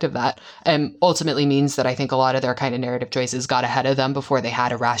effect of that ultimately means that I think a lot of their kind of narrative choices got ahead of them before they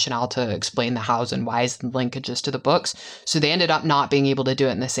had a rationale to explain the hows and whys and linkages to the books. So they ended up not being able to do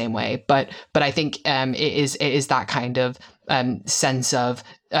it in the same way. But I think it is that kind of sense of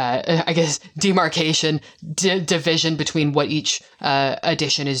I guess demarcation, division between what each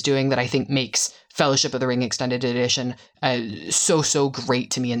edition is doing that I think makes Fellowship of the Ring Extended Edition so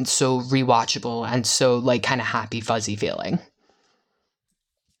great to me and so rewatchable and so like kind of happy fuzzy feeling.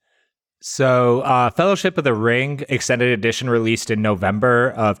 So Fellowship of the Ring Extended Edition released in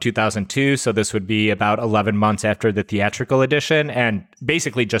November of 2002. So this would be about 11 months after the theatrical edition and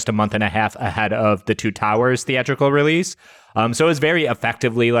basically just a month and a half ahead of the Two Towers theatrical release. So it was very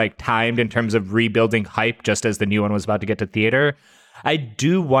effectively like timed in terms of rebuilding hype just as the new one was about to get to theater. I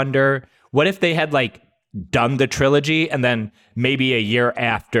do wonder, what if they had like done the trilogy and then maybe a year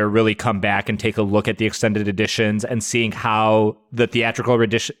after really come back and take a look at the extended editions and seeing how the theatrical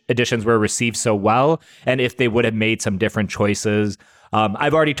editions were received so well, and if they would have made some different choices.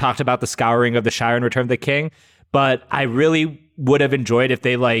 I've already talked about the Scouring of the Shire and Return of the King, but I really would have enjoyed if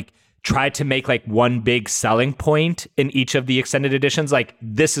they like tried to make like one big selling point in each of the extended editions. Like,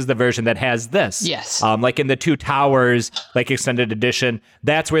 this is the version that has this. Yes. Like in the Two Towers, like extended edition,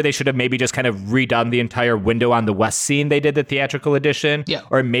 that's where they should have maybe just kind of redone the entire window on the west scene they did the theatrical edition. Yeah.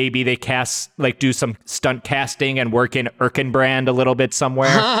 Or maybe they do some stunt casting and work in Erkenbrand a little bit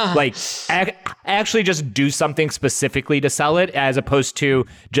somewhere. Like actually just do something specifically to sell it, as opposed to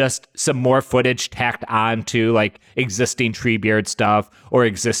just some more footage tacked on to like existing Treebeard stuff or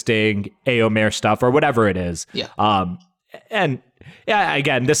existing Éomer stuff or whatever it is. Yeah. And yeah,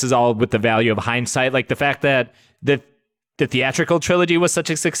 again, this is all with the value of hindsight. Like the fact that the theatrical trilogy was such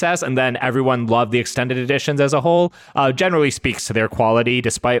a success and then everyone loved the extended editions as a whole, generally speaks to their quality,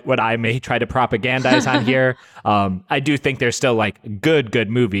 despite what I may try to propagandize on here. I do think they're still like good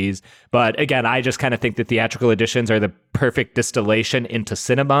movies. But again, I just kind of think the theatrical editions are the perfect distillation into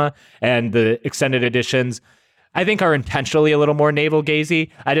cinema, and the extended editions, I think, are intentionally a little more navel-gazy.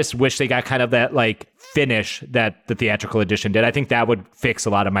 I just wish they got kind of that like finish that the theatrical edition did. I think that would fix a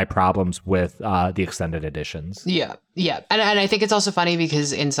lot of my problems with the extended editions. Yeah. And I think it's also funny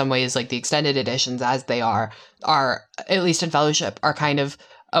because in some ways, like the extended editions as they are at least in Fellowship, are kind of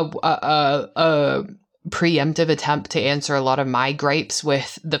a preemptive attempt to answer a lot of my gripes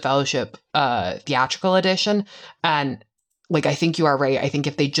with the Fellowship theatrical edition. And like, I think you are right. I think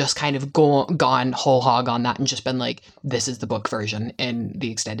if they just kind of gone whole hog on that and just been like, this is the book version in the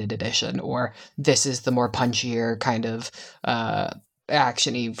extended edition, or this is the more punchier kind of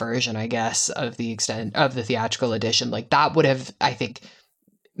action-y version, I guess, of the theatrical edition, like that would have, I think,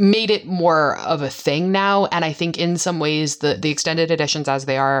 made it more of a thing now. And I think in some ways the extended editions as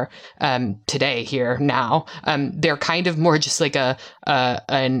they are today here now, they're kind of more just like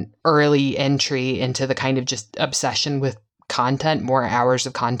an early entry into the kind of just obsession with content, more hours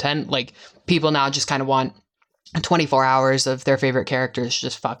of content. Like, people now just kind of want 24 hours of their favorite characters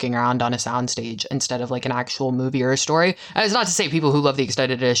just fucking around on a soundstage instead of like an actual movie or a story. And it's not to say people who love the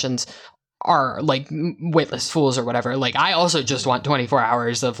extended editions are like witless fools or whatever. Like, I also just want 24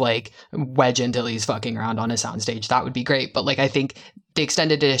 hours of like Wedge Antilles fucking around on a soundstage. That would be great. But like, I think the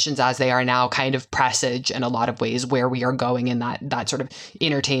extended editions as they are now kind of presage in a lot of ways where we are going in that sort of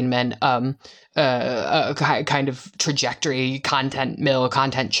entertainment kind of trajectory,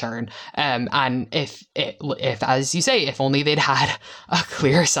 content churn. And if as you say, if only they'd had a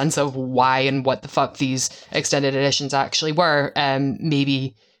clear sense of why and what the fuck these extended editions actually were,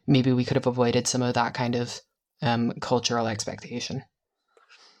 maybe we could have avoided some of that kind of cultural expectation.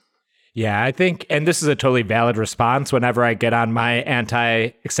 Yeah, I think, and this is a totally valid response, whenever I get on my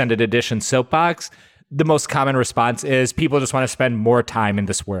anti-extended edition soapbox, the most common response is people just want to spend more time in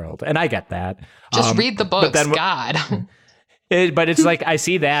this world. And I get that. Just read the books, God. But it's like, I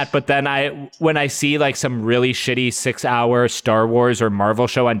see that, but then when I see like some really shitty 6-hour Star Wars or Marvel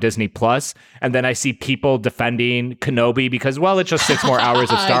show on Disney Plus, and then I see people defending Kenobi because, well, it's just 6 more hours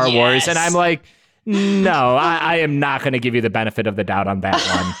of Star Wars. And I'm like, no, I am not going to give you the benefit of the doubt on that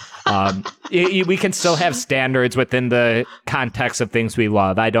one. We can still have standards within the context of things we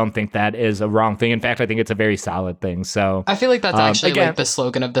love. I don't think that is a wrong thing. In fact, I think it's a very solid thing. So I feel like that's actually like the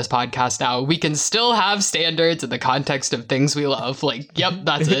slogan of this podcast now. We can still have standards in the context of things we love. Like, yep,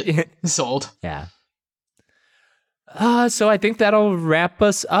 that's it. Sold. Yeah. So I think that'll wrap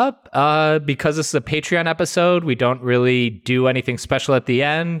us up. Because this is a Patreon episode, we don't really do anything special at the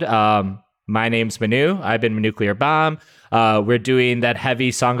end. My name's Manu. I've been Nuclear Bomb. We're doing that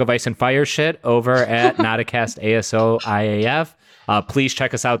heavy Song of Ice and Fire shit over at Nauticast ASO IAF. Please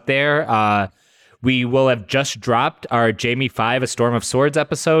check us out there. We will have just dropped our Jaime 5, A Storm of Swords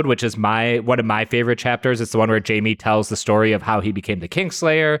episode, which is one of my favorite chapters. It's the one where Jaime tells the story of how he became the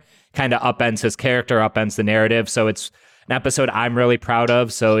Kingslayer, kind of upends his character, upends the narrative. So it's an episode I'm really proud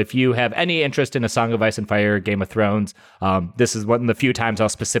of. So if you have any interest in A Song of Ice and Fire, Game of Thrones, this is one of the few times I'll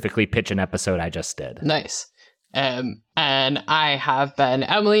specifically pitch an episode I just did. Nice. And I have been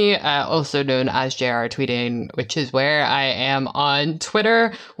Emily, also known as JR Tweeting, which is where I am on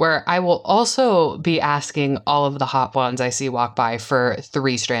Twitter, where I will also be asking all of the hot ones I see walk by for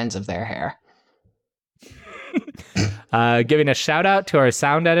 3 strands of their hair. Giving a shout out to our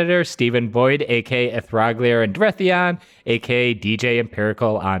sound editor, Stephen Boyd, aka Ithraglier and Drethion, aka DJ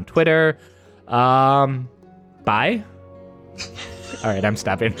Empirical on Twitter. Bye. All right, I'm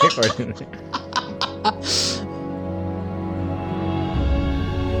stopping recording.